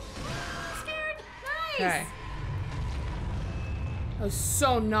 Scared? Nice! Okay. That was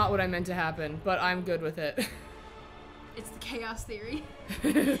so not what I meant to happen, but I'm good with it. It's the chaos theory.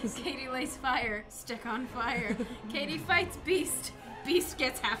 Katie lays fire, stick on fire. Katie fights beast, beast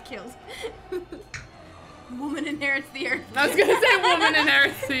gets half killed. Woman inherits the earth. I was gonna say woman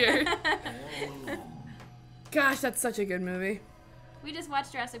inherits the earth. Gosh, that's such a good movie. We just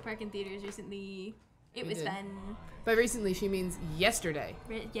watched Jurassic Park in theaters recently. It was fun. By recently, she means yesterday.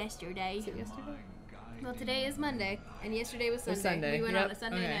 Yesterday. Is it yesterday? Well, today is Monday, and yesterday was Sunday. We went on a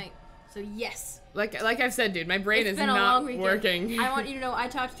Sunday night. So yes. Like I've said, dude, my brain is been a not long weekend. working. I want you to know I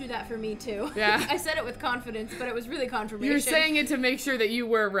talked through that for me too. Yeah. I said it with confidence, but it was really confirmation. You were saying it to make sure that you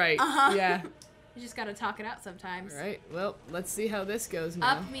were right. Uh-huh. Yeah. You just gotta talk it out sometimes. All right. Well, let's see how this goes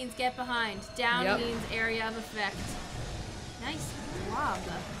now. Up means get behind. Down means area of effect. Nice job.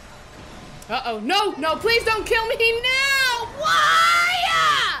 Uh-oh. No, no, please don't kill me now! Why?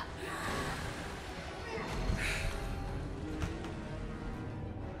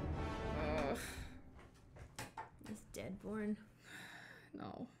 Is dead born?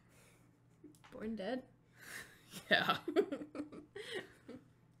 No. Born dead? Yeah.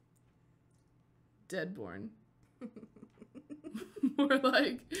 Deadborn. More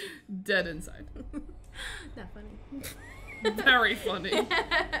like dead inside. Not funny. Very funny.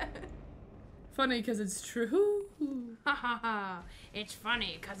 Funny because it's true. Ha ha ha. It's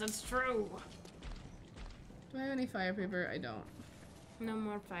funny because it's true. Do I have any fire paper? I don't. No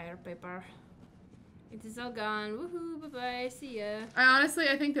more fire paper. It is all gone. Woohoo, bye-bye, see ya. I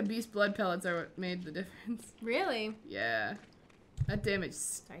think the beast blood pellets are what made the difference. Really? Yeah. That damage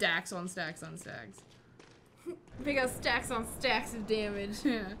stacks on stacks on stacks. Big old stacks on stacks of damage.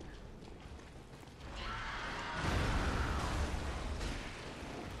 Yeah.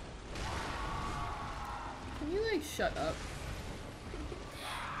 Can you, like, shut up?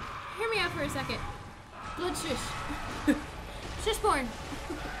 Hear me out for a second. Blood shush. Shushborn.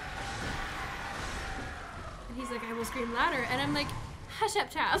 And he's like, I will scream louder. And I'm like, hush up,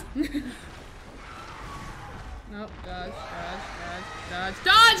 child. Nope, dodge, dodge, dodge, dodge.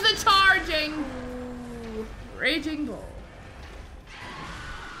 Dodge the charging! Ooh. Raging bull.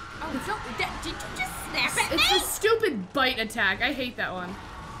 Oh, did you just snap at me? It's the stupid bite attack. I hate that one.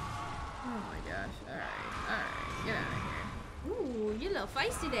 Oh my gosh. Alright, get out of here. Ooh, you're a little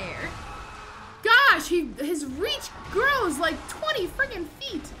feisty there. Gosh, his reach grows like 20 friggin'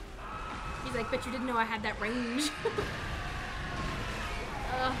 feet. He's like, bet you didn't know I had that range.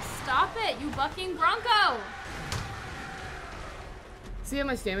 Stop it, you bucking Bronco! See how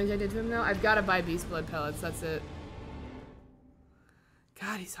much damage I did to him now? I've got to buy beast blood pellets, that's it.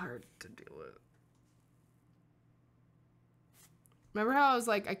 God, he's hard to deal with. Remember how I was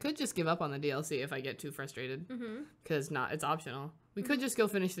like, I could just give up on the DLC if I get too frustrated? Because it's optional. We could just go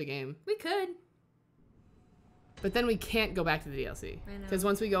finish the game. We could. But then we can't go back to the DLC. I know. Because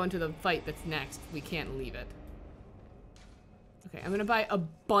once we go into the fight that's next, we can't leave it. Okay, I'm gonna buy a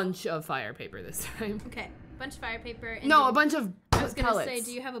bunch of fire paper this time. Okay, bunch of fire paper. And No, a bunch of I was gonna pellets. say,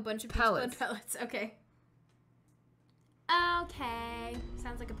 do you have a bunch of Pellets. blood pellets? Okay. Okay,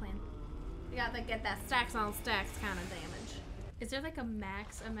 sounds like a plan. You gotta like get that stacks on stacks kind of damage. Is there like a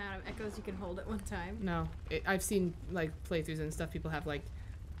max amount of echoes you can hold at one time? No, I've seen like playthroughs and stuff. People have like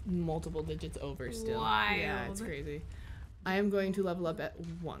multiple digits over still. Wild. Yeah, it's crazy. I am going to level up at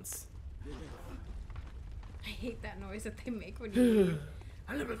once. I hate that noise that they make when you leave.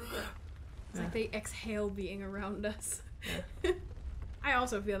 It's like they exhale being around us. Yeah. I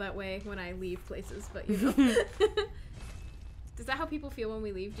also feel that way when I leave places, but you know. Is that how people feel when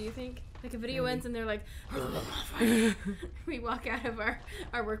we leave, do you think? Like a video ends and they're like, we walk out of our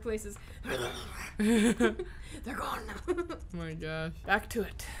workplaces. They're gone now. Oh my gosh. Back to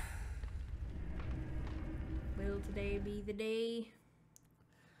it. Will today be the day?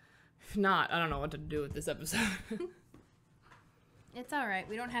 If not, I don't know what to do with this episode. It's alright.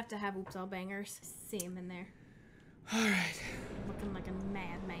 We don't have to have oops all bangers. See him in there. Alright. Looking like a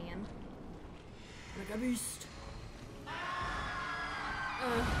madman. Like a beast.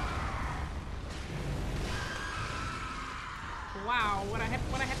 Wow, what a hit,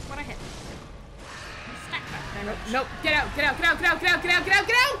 what a hit, what a hit. Stack that. Nope, nope. Get out, get out, get out, get out, get out, get out, get out,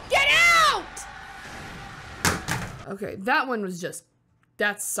 get out! Get out! Okay, that one was just,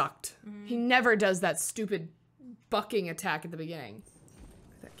 that sucked. He never does that stupid bucking attack at the beginning.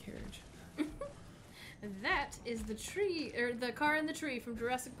 That carriage. That is the tree, or the car in the tree from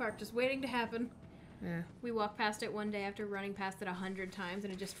Jurassic Park, just waiting to happen. Yeah. We walk past it one day after running past it 100 times,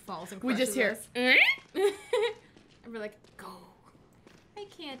 and it just falls and We crushes just hear, us. And we're like, go. I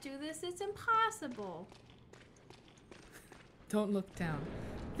can't do this. It's impossible. don't look down.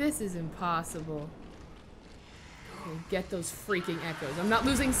 This is impossible. Okay, get those freaking echoes. I'm not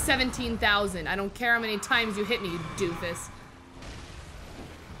losing 17,000. I don't care how many times you hit me, you doofus.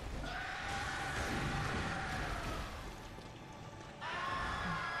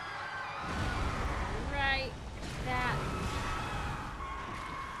 Right. That.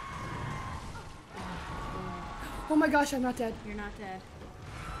 Oh my gosh, I'm not dead. You're not dead.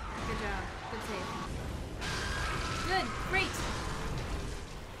 Good job. Good save. Good. Great.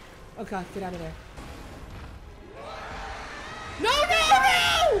 Oh god, get out of there. No, no,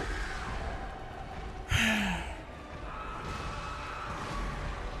 no!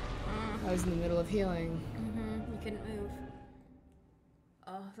 I was in the middle of healing. You couldn't move.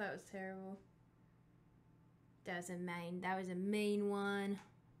 Oh, that was terrible. That was a mean one.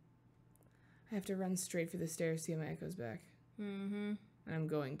 I have to run straight for the stairs to get my echoes back. Mm-hmm. And I'm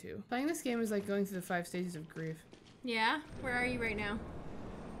going to. Playing this game is like going through the 5 stages of grief. Yeah? Where are you right now?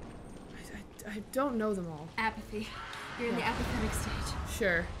 I don't know them all. Apathy. You're in the apathetic stage.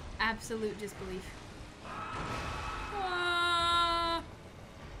 Sure. Absolute disbelief. Ah!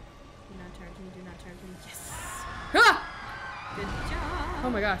 Do not turn to me, do not turn to me. Yes! Ah! Good job! Oh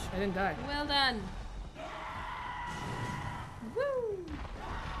my gosh, I didn't die. Well done! Woo!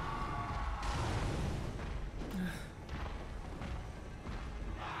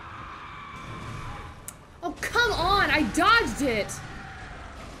 Oh, come on! I dodged it!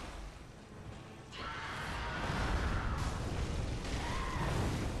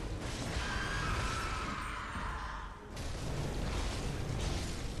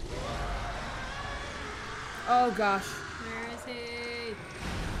 Oh gosh. Where is he?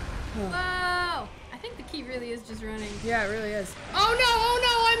 Whoa! I think the key really is just running. Yeah, it really is. Oh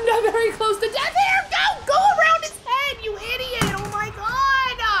no, I'm not very close to death here! Go around his head, you idiot! Oh my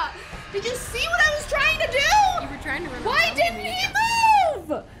god! Did you see what I was trying to do? You were trying to run. Why didn't he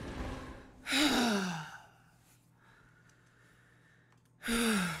move?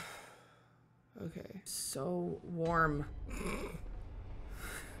 Okay, so warm.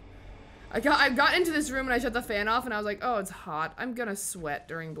 I got into this room and I shut the fan off and I was like, oh, it's hot. I'm gonna sweat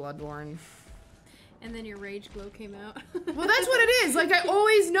during Bloodborne. And then your rage glow came out. Well, that's what it is. Like, I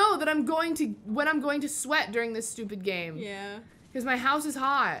always know that when I'm going to sweat during this stupid game. Yeah. Because my house is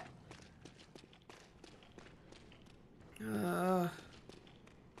hot. Do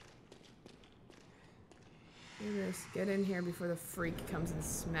this. Get in here before the freak comes and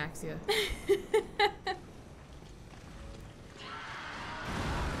smacks you.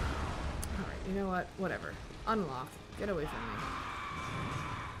 Alright, you know what? Whatever. Unlock. Get away from me.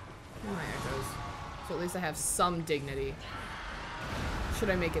 Where are my echoes? So at least I have some dignity.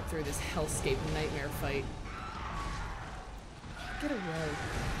 Should I make it through this hellscape nightmare fight? Get away.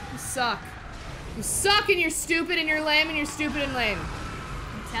 You suck. You suck and you're stupid and you're lame and you're stupid and lame.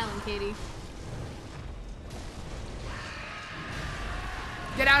 I'm telling Katie.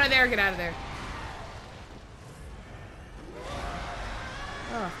 Get out of there, get out of there.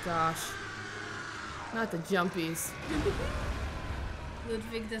 Oh gosh. Not the jumpies.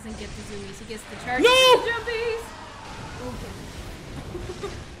 Ludwig doesn't get the zoomies, he gets the charges. No! The jumpies! Okay.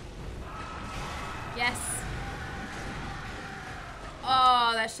 Yes.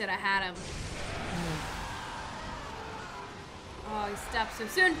 Oh, that should have had him. Oh, he stopped so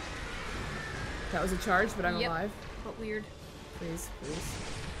soon. That was a charge, but I'm Yep. alive. But weird. Please, please.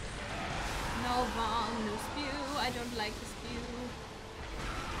 No, No vom, no spew. I don't like the spew.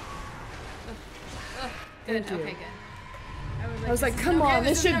 Good. Thank you. Okay, good. I was like, come on,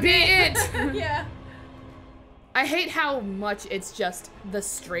 this should be it. Yeah. I hate how much it's just the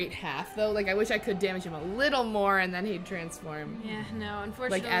straight half, though. Like, I wish I could damage him a little more, and then he'd transform. Yeah, no,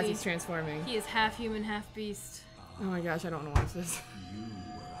 unfortunately. Like, as it's transforming. He is half human, half beast. Oh my gosh, I don't want to watch this.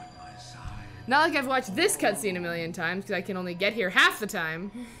 Not like I've watched this cutscene a million times, because I can only get here half the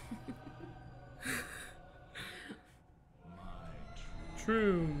time.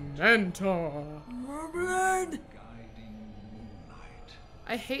 True mentor. My blood.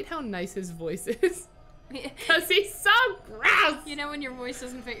 I hate how nice his voice is. Because he's so gross! You know when your voice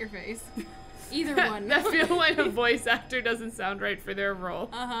doesn't fit your face? Either one. I feel when a voice actor doesn't sound right for their role.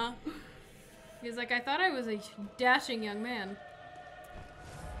 Uh-huh. He's like, I thought I was a dashing young man.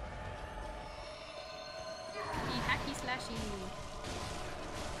 Hacky slashy.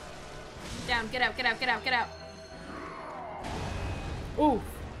 Down, get out, get out, get out, get out. Ooh,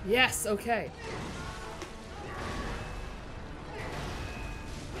 yes, okay.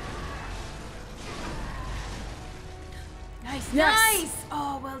 Nice, yes. nice!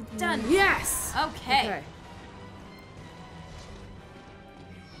 Oh, well done. Yes! Okay.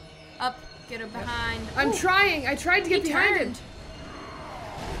 Up, get her behind. I'm trying. I tried to get behind him.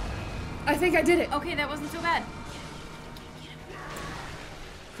 I think I did it. Okay, that wasn't so bad.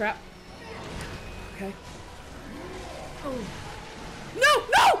 Crap. Okay. Oh. No!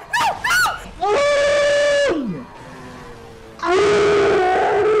 No! No!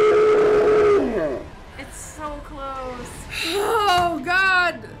 No! It's so close. Oh,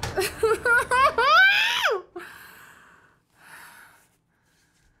 God!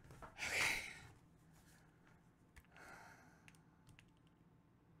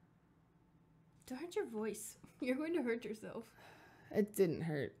 Don't hurt your voice. You're going to hurt yourself. It didn't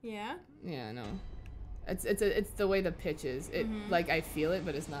hurt. Yeah? Yeah, no. It's the way the pitch is. It like I feel it,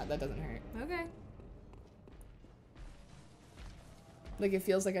 but it's not. That doesn't hurt. Okay. Like it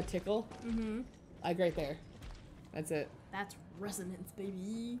feels like a tickle. Mm-hmm. Like right there. That's it. That's resonance,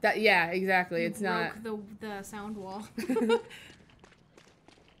 baby. That yeah, exactly. You It's not broke the sound wall.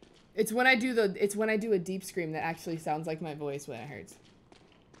 It's when I do a deep scream that actually sounds like my voice when it hurts.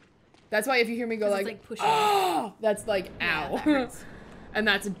 That's why if you hear me go like pushing. Oh, that's like ow. Yeah, that hurts. And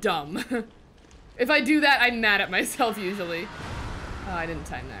that's dumb. If I do that, I'm mad at myself usually. Oh, I didn't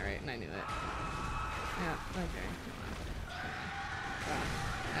time that right, and I knew it. Yeah, okay. Oh,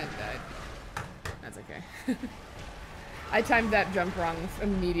 I died. That's okay. I timed that jump wrong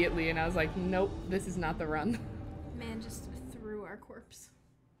immediately, and I was like, nope, this is not the run. Man just threw our corpse.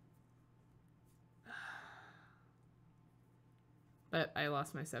 But I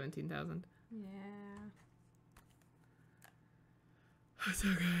lost my 17,000. Yeah. It's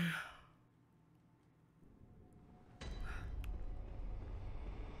okay.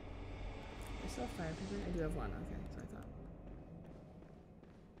 I still have 500? I do have one. Okay, so I thought.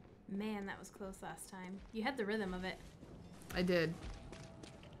 Man, that was close last time. You had the rhythm of it. I did.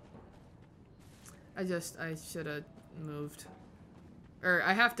 I should have moved. Or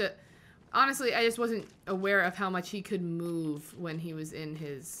I have to... Honestly, I just wasn't aware of how much he could move when he was in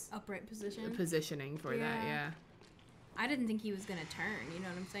his... Upright position. Positioning for that, yeah. I didn't think he was going to turn, you know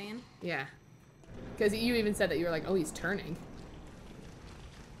what I'm saying? Yeah. Because you even said that you were like, oh, he's turning.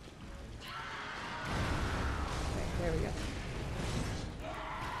 Okay, there we go.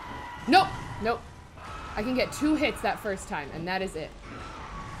 Nope! Nope. I can get 2 hits that first time, and that is it.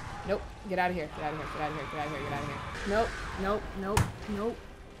 Nope. Get out of here. Get out of here. Get out of here. Get out of here. Get out of here. Nope. Nope. Nope. Nope.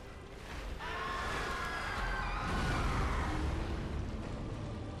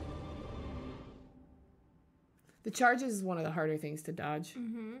 The charge is one of the harder things to dodge.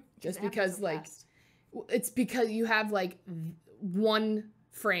 Mm-hmm. Just because, like, it's because you have, like, 1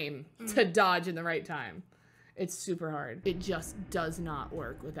 frame to dodge in the right time. It's super hard. It just does not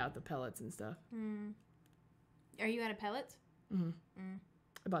work without the pellets and stuff. Mm. Are you out of pellets? Mm-hmm. Mm.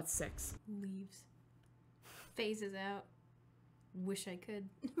 I bought 6. Leaves. Phases out. Wish I could.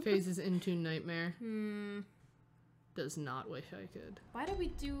 Phases into nightmare. Hmm. Does not wish I could. Why do we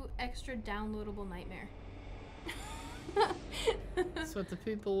do extra downloadable nightmare? That's what the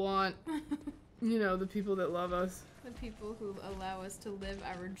people want. You know, the people that love us. The people who allow us to live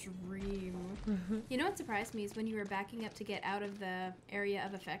our dream. You know what surprised me is when you were backing up to get out of the area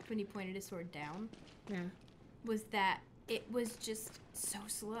of effect when you pointed his sword down. Yeah. Was that it was just so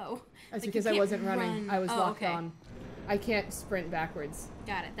slow. That's like because I wasn't running. I was locked okay. on. I can't sprint backwards.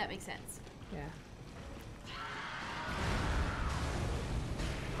 Got it. That makes sense. Yeah.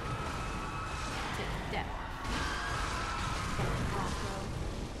 Death.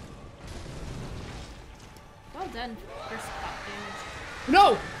 done. First pop damage.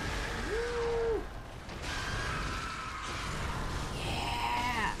 No! Woo.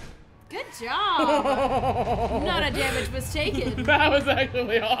 Yeah! Good job! Not a damage was taken. That was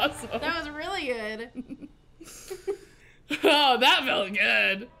actually awesome. That was really good. Oh, that felt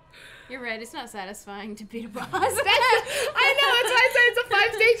good. You're right, it's not satisfying to beat a boss. I know, that's why I said it's a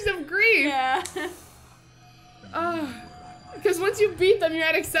 5 stages of grief. Yeah. Because once you beat them, you're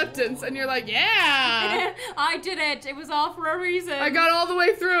at acceptance, and you're like, yeah! I did it. It was all for a reason. I got all the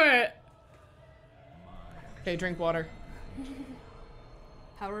way through it. Okay, drink water.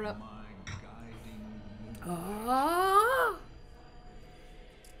 Power it up. Ah.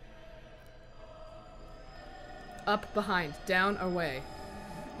 Up, behind, down, away.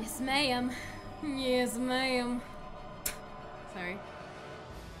 Yes, ma'am. Yes, ma'am. Sorry.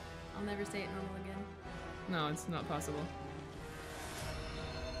 I'll never say it normal again. No, it's not possible.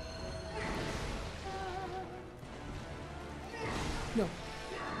 No.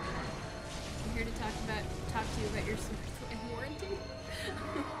 I'm here to talk to you about your sword's warranty.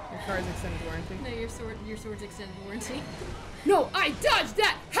 Your car's extended warranty. No, your sword's extended warranty. No, I dodged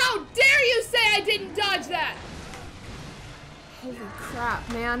that! How dare you say I didn't dodge that! Holy crap,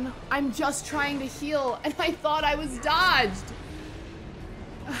 man. I'm just trying to heal, and I thought I was dodged.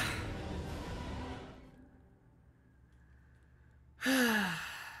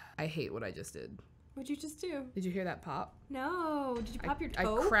 I hate what I just did. What'd you just do? Did you hear that pop? No. Did you pop your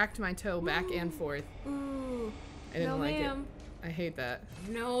toe? I cracked my toe back and forth. Ooh. I didn't like ma'am. it. I hate that.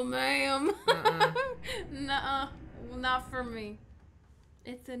 No, ma'am. Uh-uh. Nuh-uh. Well, not for me.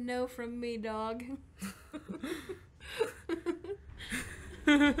 It's a no from me, dog.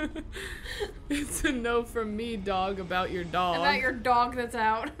 It's a no from me, dog, about your dog. About your dog that's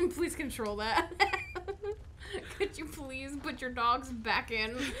out. Please control that. Could you please put your dogs back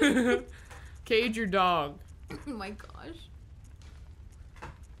in? Cage your dog. Oh my gosh.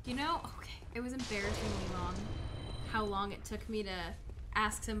 You know, okay, it was embarrassingly long. How long it took me to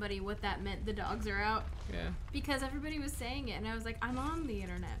ask somebody what that meant, the dogs are out. Yeah. Because everybody was saying it, and I was like, I'm on the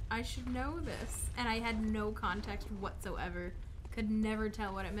internet. I should know this. And I had no context whatsoever. Could never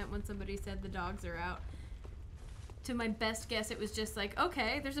tell what it meant when somebody said the dogs are out. To my best guess, it was just like,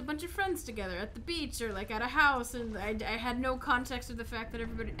 okay, there's a bunch of friends together at the beach or like at a house, and I had no context of the fact that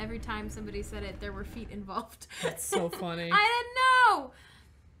every time somebody said it, there were feet involved. That's so funny. I didn't know!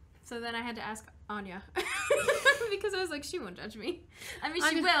 So then I had to ask Anya. Because I was like, she won't judge me. I mean,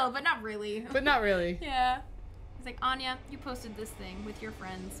 she will, but not really. But not really. Yeah. I was like, Anya, you posted this thing with your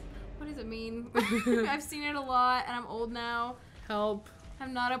friends. What does it mean? I've seen it a lot, and I'm old now. Help.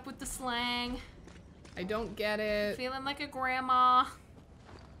 I'm not up with the slang. I don't get it. Feeling like a grandma.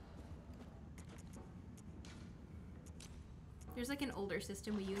 There's like an older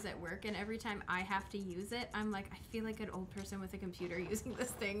system we use at work, and every time I have to use it, I'm like, I feel like an old person with a computer using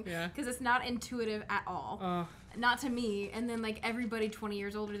this thing. Yeah. Because it's not intuitive at all. Not to me. And then like everybody 20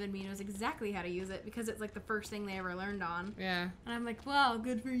 years older than me knows exactly how to use it because it's like the first thing they ever learned on. Yeah. And I'm like, wow,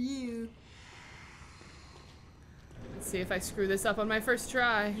 good for you. Let's see if I screw this up on my first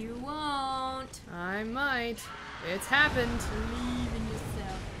try. You won't. I might. It's happened. Believe in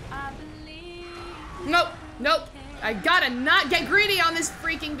yourself. I believe. Nope. Nope. I gotta not get greedy on this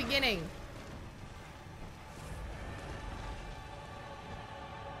freaking beginning.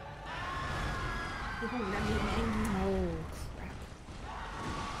 Ooh, that made me angry. Oh, crap.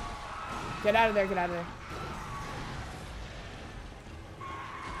 Get out of there, get out of there.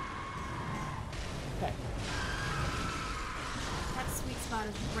 Okay. That sweet spot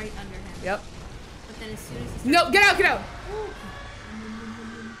is right under him. Yep. But then as soon as he Nope, get out, get out!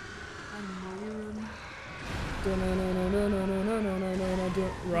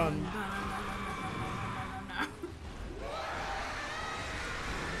 Run.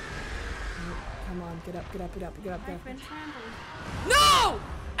 Come on, get up, get up, get up, get up, get up. I've been trampled. No!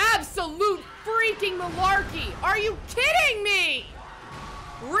 Absolute freaking malarkey! Are you kidding me?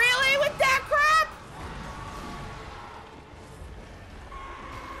 Really with that crap?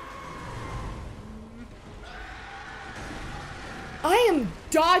 I am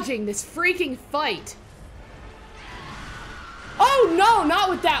dodging this freaking fight. Oh no, not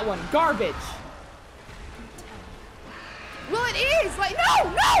with that one. Garbage. Well, it is. Like, no,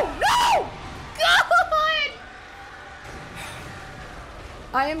 no, no! God!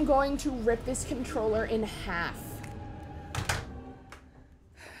 I am going to rip this controller in half.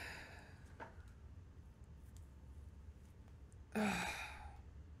 All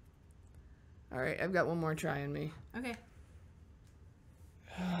right, I've got one more try in me. Okay.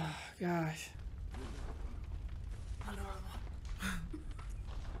 Oh, gosh.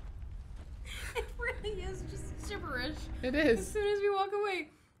 It really is just gibberish. It As is. soon as we walk away.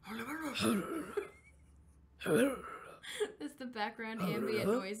 That's the background ambient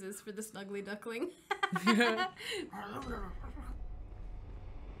noises for the snuggly duckling.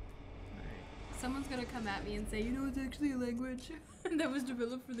 Someone's gonna come at me and say, you know, it's actually a language that was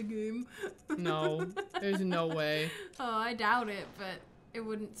developed for the game. No, there's no way. Oh, I doubt it, but it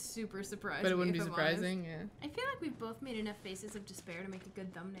wouldn't super surprise me. But it wouldn't be if I'm surprising, honest. yeah. I feel like we've both made enough faces of despair to make a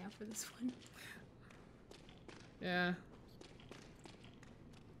good thumbnail for this one. Yeah.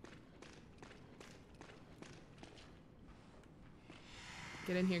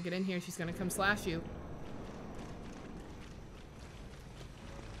 Get in here, get in here. She's gonna come slash you.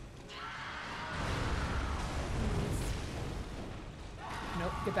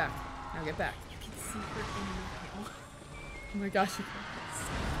 Nope, get back. Now get back. You can see her in the veil. Oh my gosh, you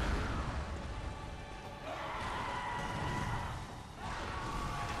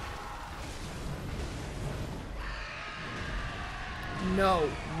No,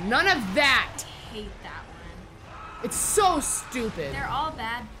 none of that! I hate that one. It's so stupid. They're all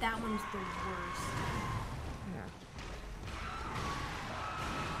bad. That one's the worst. Yeah.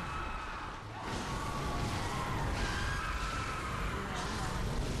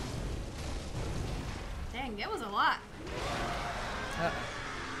 Dang, that was a lot. Oh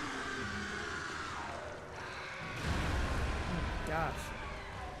my gosh.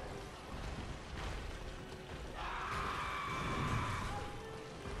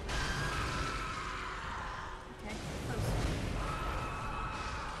 Okay, close.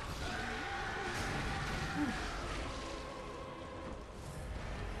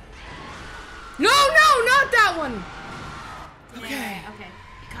 No, no, not that one! Okay. Yeah, okay.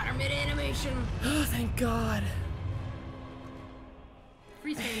 Got her mid-animation. Oh, thank God.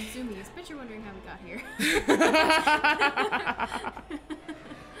 Freeze frame zoomies. Bet you're wondering how we got here.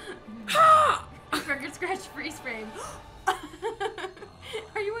 Record scratch freeze frame.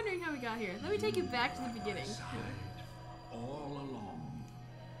 Are you wondering how we got here? Let me take you back to the beginning. All along.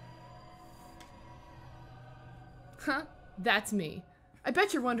 Huh? That's me. I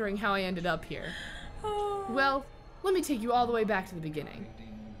bet you're wondering how I ended up here. Well, let me take you all the way back to the beginning.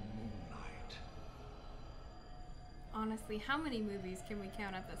 Moonlight. Honestly, how many movies can we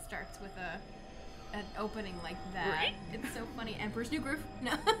count up that starts with an opening like that? Right? It's so funny. Emperor's New Groove?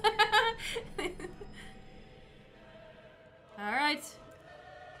 No. Alright.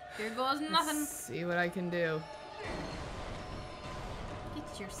 Here goes nothing. Let's see what I can do.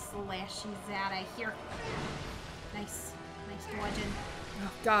 Get your slashies out of here. Nice. Nice dodging.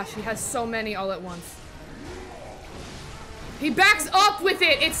 Oh gosh, he has so many all at once. He backs up with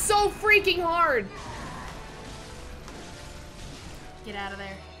it! It's so freaking hard! Get out of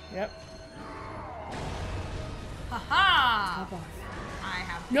there. Yep. Haha! Top off. I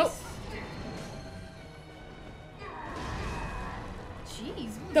have Nope.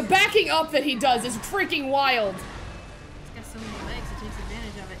 Jeez. The backing up that he does is freaking wild. He's got so many legs, it takes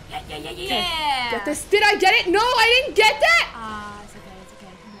advantage of it. Yeah, yeah, yeah, Okay, yeah! get this. Did I get it? No, I didn't get that! It's okay, it's okay.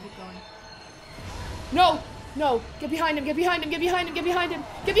 I'm gonna keep going. No, no. Get behind him, get behind him, get behind him, get behind him,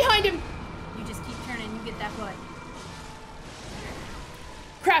 get behind him! You just keep turning, you get that butt.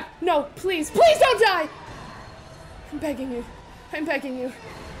 Crap, no, please, please don't die! I'm begging you. I'm begging you.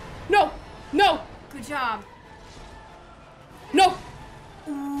 No, no, Good job. no,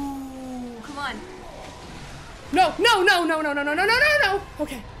 Ooh, come on. no, no, no, no, no, no, no, no, no, no, no.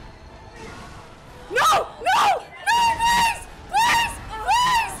 Okay. No, no, no, please, please,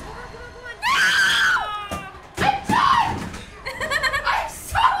 please! No! I'm done! I'm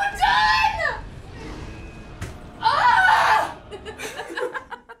so done! Ah!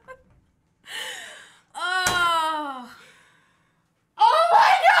 Oh! Oh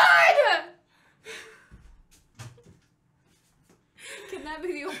my God! Can that be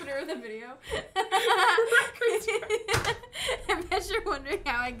the opener of the video? I bet you're wondering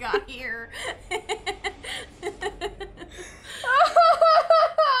how I got here.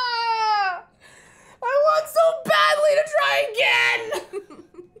 I want so badly to try again!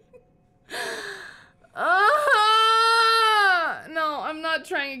 No, I'm not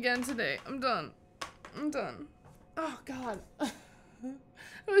trying again today. I'm done. I'm done. Oh God.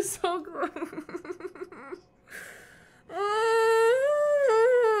 It was so close.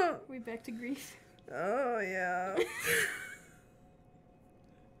 We back to grief. Oh yeah.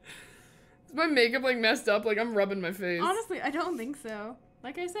 Is my makeup like messed up? Like I'm rubbing my face. Honestly, I don't think so.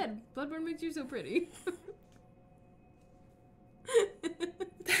 Like I said, Bloodborne makes you so pretty.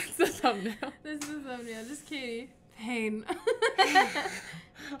 That's the thumbnail. This is the thumbnail. Just Katie. Pain.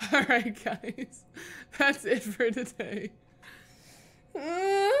 Alright guys. That's it for today.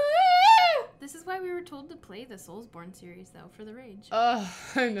 This is why we were were told to play the Soulsborne series, though, for the Rage.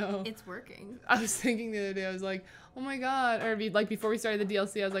 I know. It's working. I was thinking the other day, I was like, oh my god, or like before we started the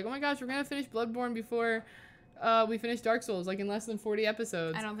DLC, I was like, oh my gosh, we're gonna finish Bloodborne before we finish Dark Souls, like in less than 40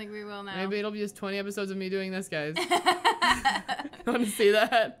 episodes. I don't think we will now. Maybe it'll be just 20 episodes of me doing this, guys. Want to see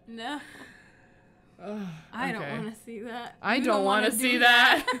that? No. Oh, I don't want to see that. I don't want to see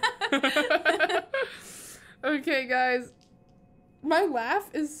that. Okay, guys. My laugh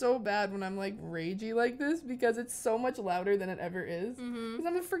is so bad when I'm like ragey like this because it's so much louder than it ever is. Because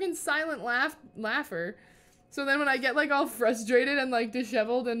I'm a freaking silent laugher. So then when I get like all frustrated and like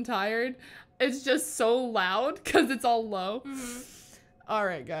disheveled and tired, it's just so loud because it's all low. All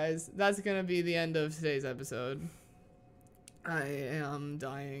right, guys. That's going to be the end of today's episode. I am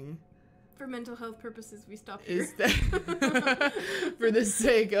dying. For mental health purposes, we stop here. For the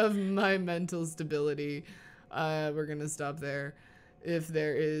sake of my mental stability, we're gonna stop there. If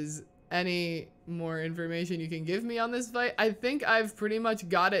there is any more information you can give me on this fight, I think I've pretty much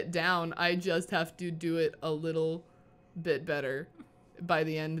got it down. I just have to do it a little bit better by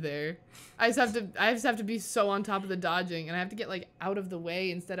the end there. I just have to be so on top of the dodging, and I have to get like out of the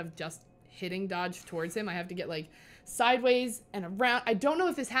way instead of just hitting dodge towards him. I have to get like sideways and around. I don't know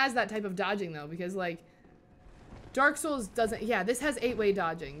if this has that type of dodging though, because like Dark Souls doesn't. Yeah, this has 8-way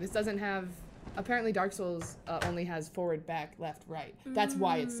dodging. This doesn't have. Apparently Dark Souls only has forward, back, left, right. That's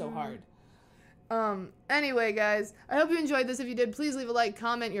why it's so hard. Anyway, guys, I hope you enjoyed this. If you did, please leave a like,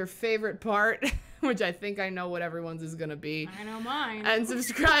 comment your favorite part, which I think I know what everyone's is gonna be. I know mine. And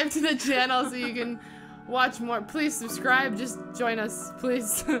subscribe to the channel so you can watch more. Please subscribe. Just join us,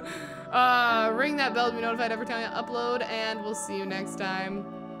 please. Ring that bell to be notified every time I upload, and we'll see you next time.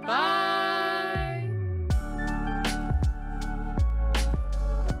 Bye!